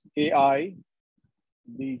 which is AI,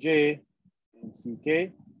 BJ, and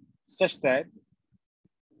CK, such that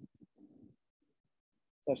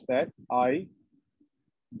I,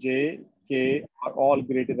 J, K are all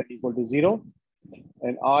greater than or equal to 0,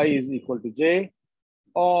 and I is equal to J,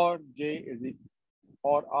 or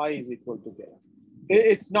I is equal to K.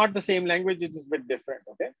 It's not the same language, it is a bit different,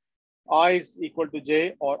 okay? I is equal to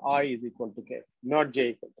J or I is equal to K, not J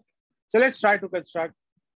equal to K. So let's try to construct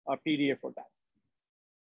a PDA for that.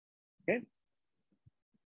 Okay.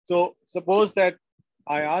 So suppose that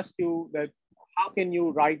I ask you that how can you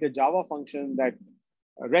write a Java function that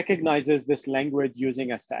recognizes this language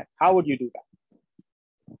using a stack? How would you do that?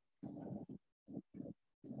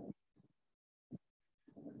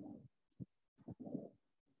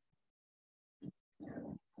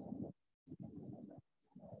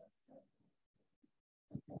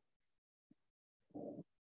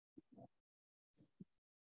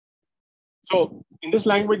 So in this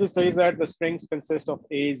language, it says that the strings consist of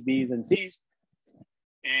A's, B's, and C's.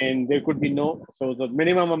 And there could be no, so the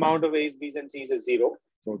minimum amount of A's, B's, and C's is 0.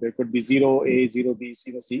 So there could be 0 A, 0 B,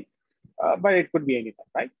 0 C, but it could be anything,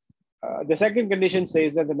 right? The second condition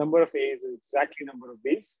says that the number of A's is exactly number of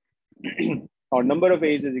B's, or number of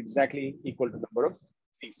A's is exactly equal to number of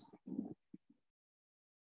C's.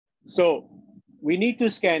 So we need to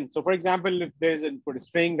scan. So for example, if there is an input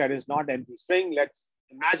string that is not empty string, let's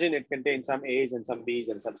imagine it contains some A's and some B's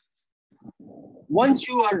and some C's. Once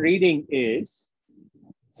you are reading A's,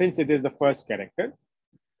 since it is the first character,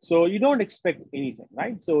 so you don't expect anything,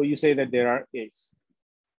 right? So you say that there are A's.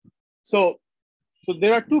 So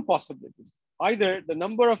there are two possibilities. Either the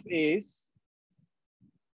number of A's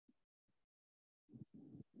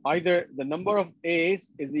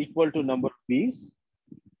is equal to number of B's,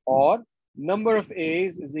 or number of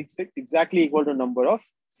A's is exactly equal to number of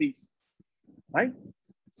C's, right?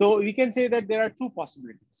 So we can say that there are two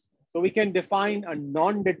possibilities. So we can define a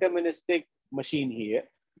non-deterministic machine here.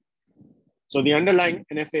 So the underlying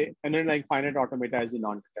NFA, underlying finite automata, is a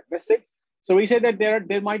non-deterministic. So we say that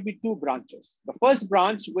there might be two branches. The first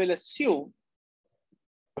branch will assume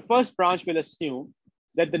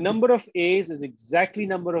that the number of A's is exactly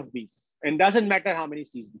number of B's, and doesn't matter how many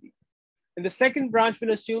C's we read. And the second branch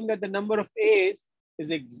will assume that the number of A's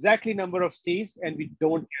is exactly number of C's, and we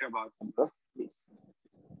don't care about number of B's,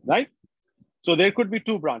 right? So there could be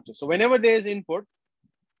two branches. So whenever there is input,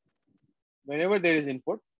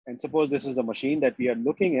 and suppose this is the machine that we are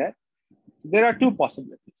looking at, there are two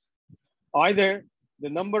possibilities. Either the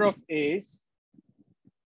number of A's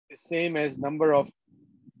is same as number of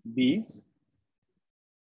B's,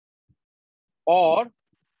 or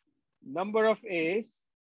number of A's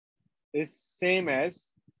is same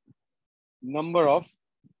as number of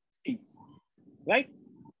C's, right?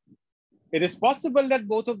 It is possible that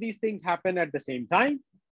both of these things happen at the same time,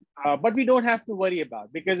 but we don't have to worry about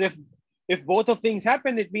it, because if both of things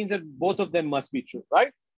happen, it means that both of them must be true,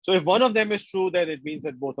 right? So if one of them is true, then it means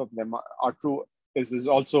that both of them are true. This is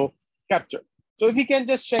also captured. So if we can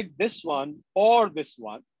just check this one or this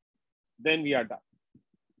one, then we are done,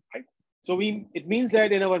 right? So it means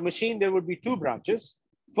that in our machine, there would be two branches.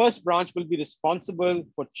 First branch will be responsible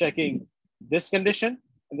for checking this condition,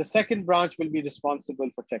 and the second branch will be responsible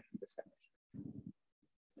for checking this condition.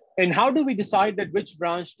 And how do we decide that which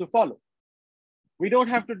branch to follow? We don't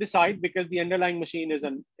have to decide, because the underlying machine is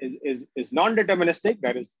non-deterministic.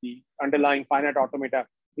 That is, the underlying finite automata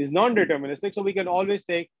is non-deterministic. So we can always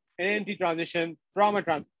take an empty transition from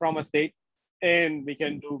a state, and we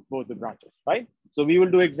can do both the branches, right? So we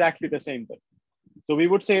will do exactly the same thing. So we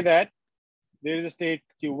would say that there is a state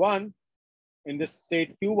Q1. In this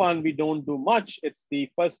state Q1, we don't do much. It's the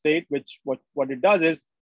first state, which what it does is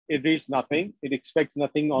it reads nothing. It expects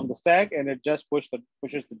nothing on the stack, and it just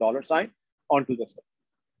pushes the dollar sign onto the stack.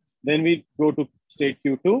 Then we go to state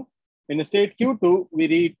Q2. In the state Q2, we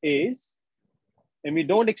read A's, and we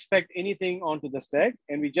don't expect anything onto the stack,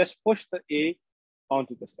 and we just push the A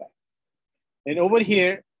onto the stack. And over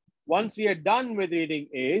here, once we are done with reading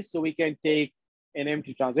A's, so we can take an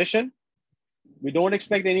empty transition. We don't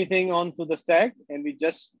expect anything onto the stack, and we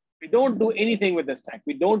don't do anything with the stack.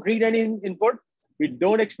 We don't read any input. We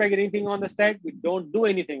don't expect anything on the stack. We don't do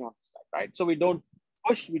anything on the stack, right? So we don't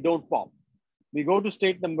push, we don't pop. We go to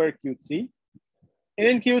state number Q3. And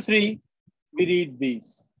in Q3, we read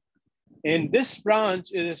B's. And this branch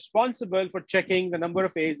is responsible for checking the number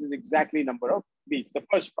of A's is exactly number of B's, the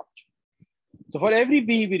first branch. So for every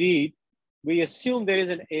B we read, we assume there is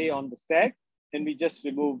an A on the stack, and we just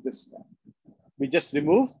remove this stack. We just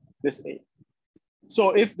remove this A.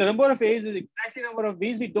 So if the number of A's is exactly number of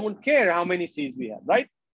B's, we don't care how many C's we have, right?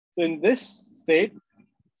 So in this state,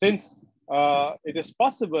 since it is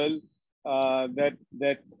possible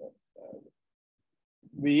that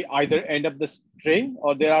we either end up the string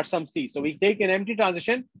or there are some C's. So we take an empty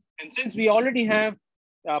transition, and since we already have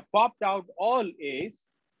popped out all A's,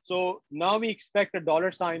 so now we expect a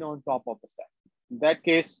dollar sign on top of the stack. In that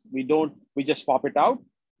case, we just pop it out.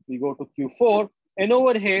 We go to Q4, and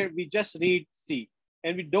over here, we just read C,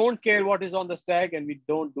 and we don't care what is on the stack, and we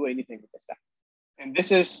don't do anything with the stack. And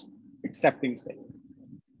this is accepting state.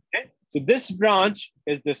 Okay, so this branch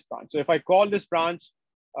is this branch. So if I call this branch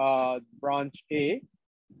branch A,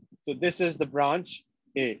 so this is the branch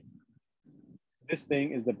A. This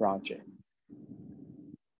thing is the branch A.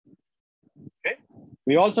 Okay,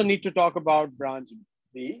 we also need to talk about branch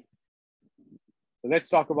B. So let's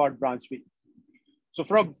talk about branch B. So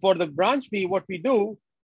for the branch B, what we do,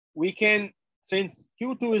 we can, since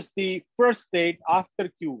Q2 is the first state after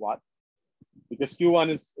Q1, because Q1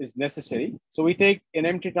 is necessary. So we take an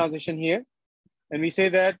empty transition here, and we say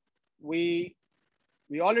that we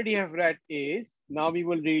already have read A's. Now we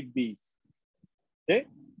will read B's. Okay,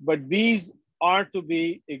 but B's are to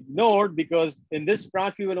be ignored, because in this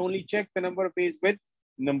branch, we will only check the number of A's with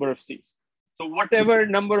number of C's. So whatever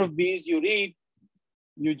number of B's you read,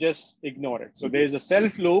 you just ignore it. So there's a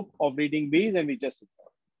self loop of reading B's, and we just ignore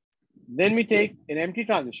it. Then we take an empty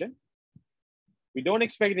transition. We don't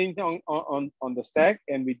expect anything on the stack,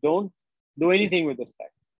 and we don't do anything with the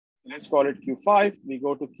stack. Let's call it Q5. We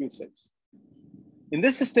go to Q6. In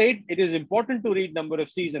this state, it is important to read number of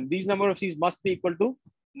C's, and these number of C's must be equal to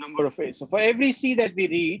number of A's. So for every C that we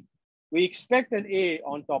read, we expect an A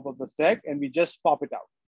on top of the stack, and we just pop it out.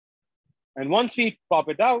 And once we pop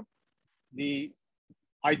it out,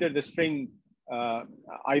 either the string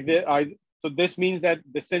so this means that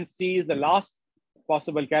since C is the last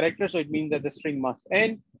possible character, so it means that the string must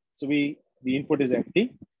end. So the input is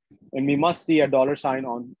empty, and we must see a $sign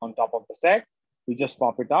on top of the stack. We just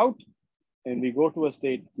pop it out, and we go to a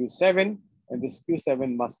state Q7, and this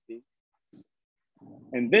Q7 must be.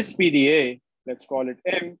 And this PDA, let's call it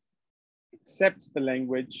M, accepts the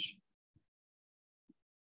language.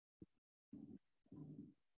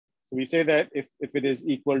 So we say that if it is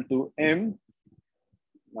equal to M,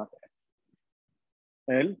 not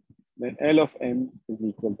L, then L of M is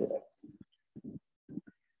equal to L.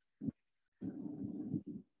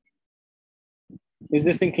 Is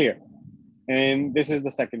this thing clear? And this is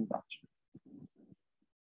the second branch.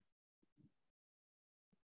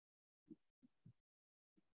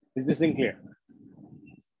 Is this thing clear?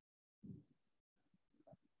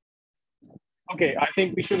 Okay, I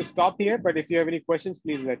think we should stop here, but if you have any questions,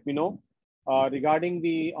 please let me know. Regarding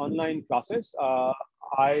the online classes,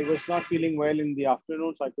 I was not feeling well in the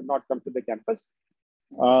afternoon, so I could not come to the campus.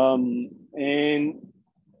 And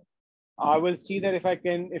I will see that if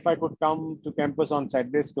I could come to campus on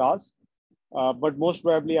Saturday's class, but most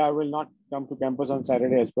probably I will not come to campus on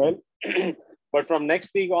Saturday as well. But from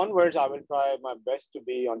next week onwards, I will try my best to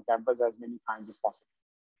be on campus as many times as possible.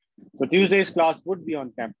 So Tuesday's class would be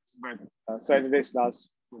on campus, but Saturday's class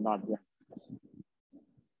would not be on campus.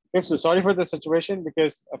 Okay, so sorry for the situation,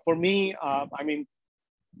 because for me, I mean,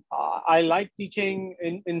 I like teaching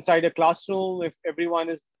inside a classroom if everyone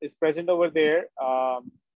is present over there,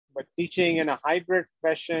 but teaching in a hybrid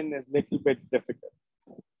fashion is a little bit difficult.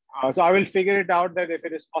 So I will figure it out that if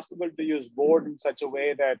it is possible to use board in such a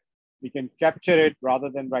way that we can capture it rather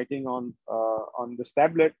than writing on this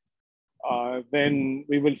tablet, then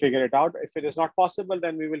we will figure it out. If it is not possible,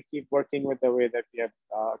 then we will keep working with the way that we have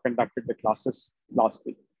conducted the classes last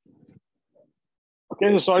week. Okay,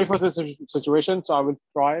 so sorry for this situation. So I will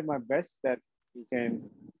try my best that we can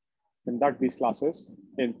conduct these classes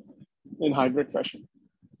in hybrid fashion.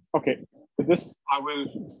 Okay, with this, I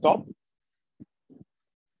will stop.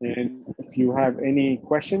 And if you have any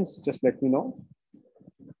questions, just let me know.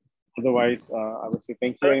 Otherwise, I would say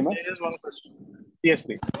thank you very much. There is one question. Yes,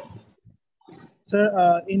 please.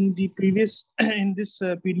 Sir, in the previous, in this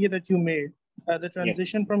PDF that you made, the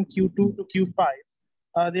transition from Q2 to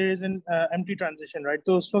Q5, there is an empty transition, right?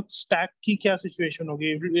 So stack ki kya situation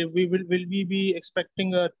hogi? Will we be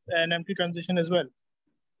expecting an empty transition as well?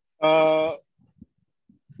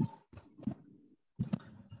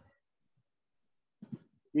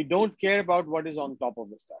 We don't care about what is on top of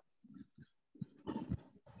the stack.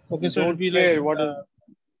 Okay, so it'll be like what is,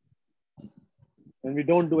 and we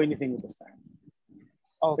don't do anything with the stack.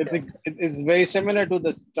 Okay. It's very similar to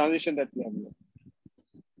the transition that we have here.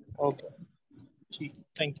 Okay.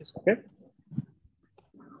 Thank you, sir. Okay.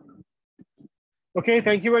 Okay,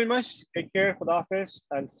 thank you very much. Take care. Khuda Hafiz.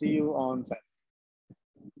 I'll see you on Saturday.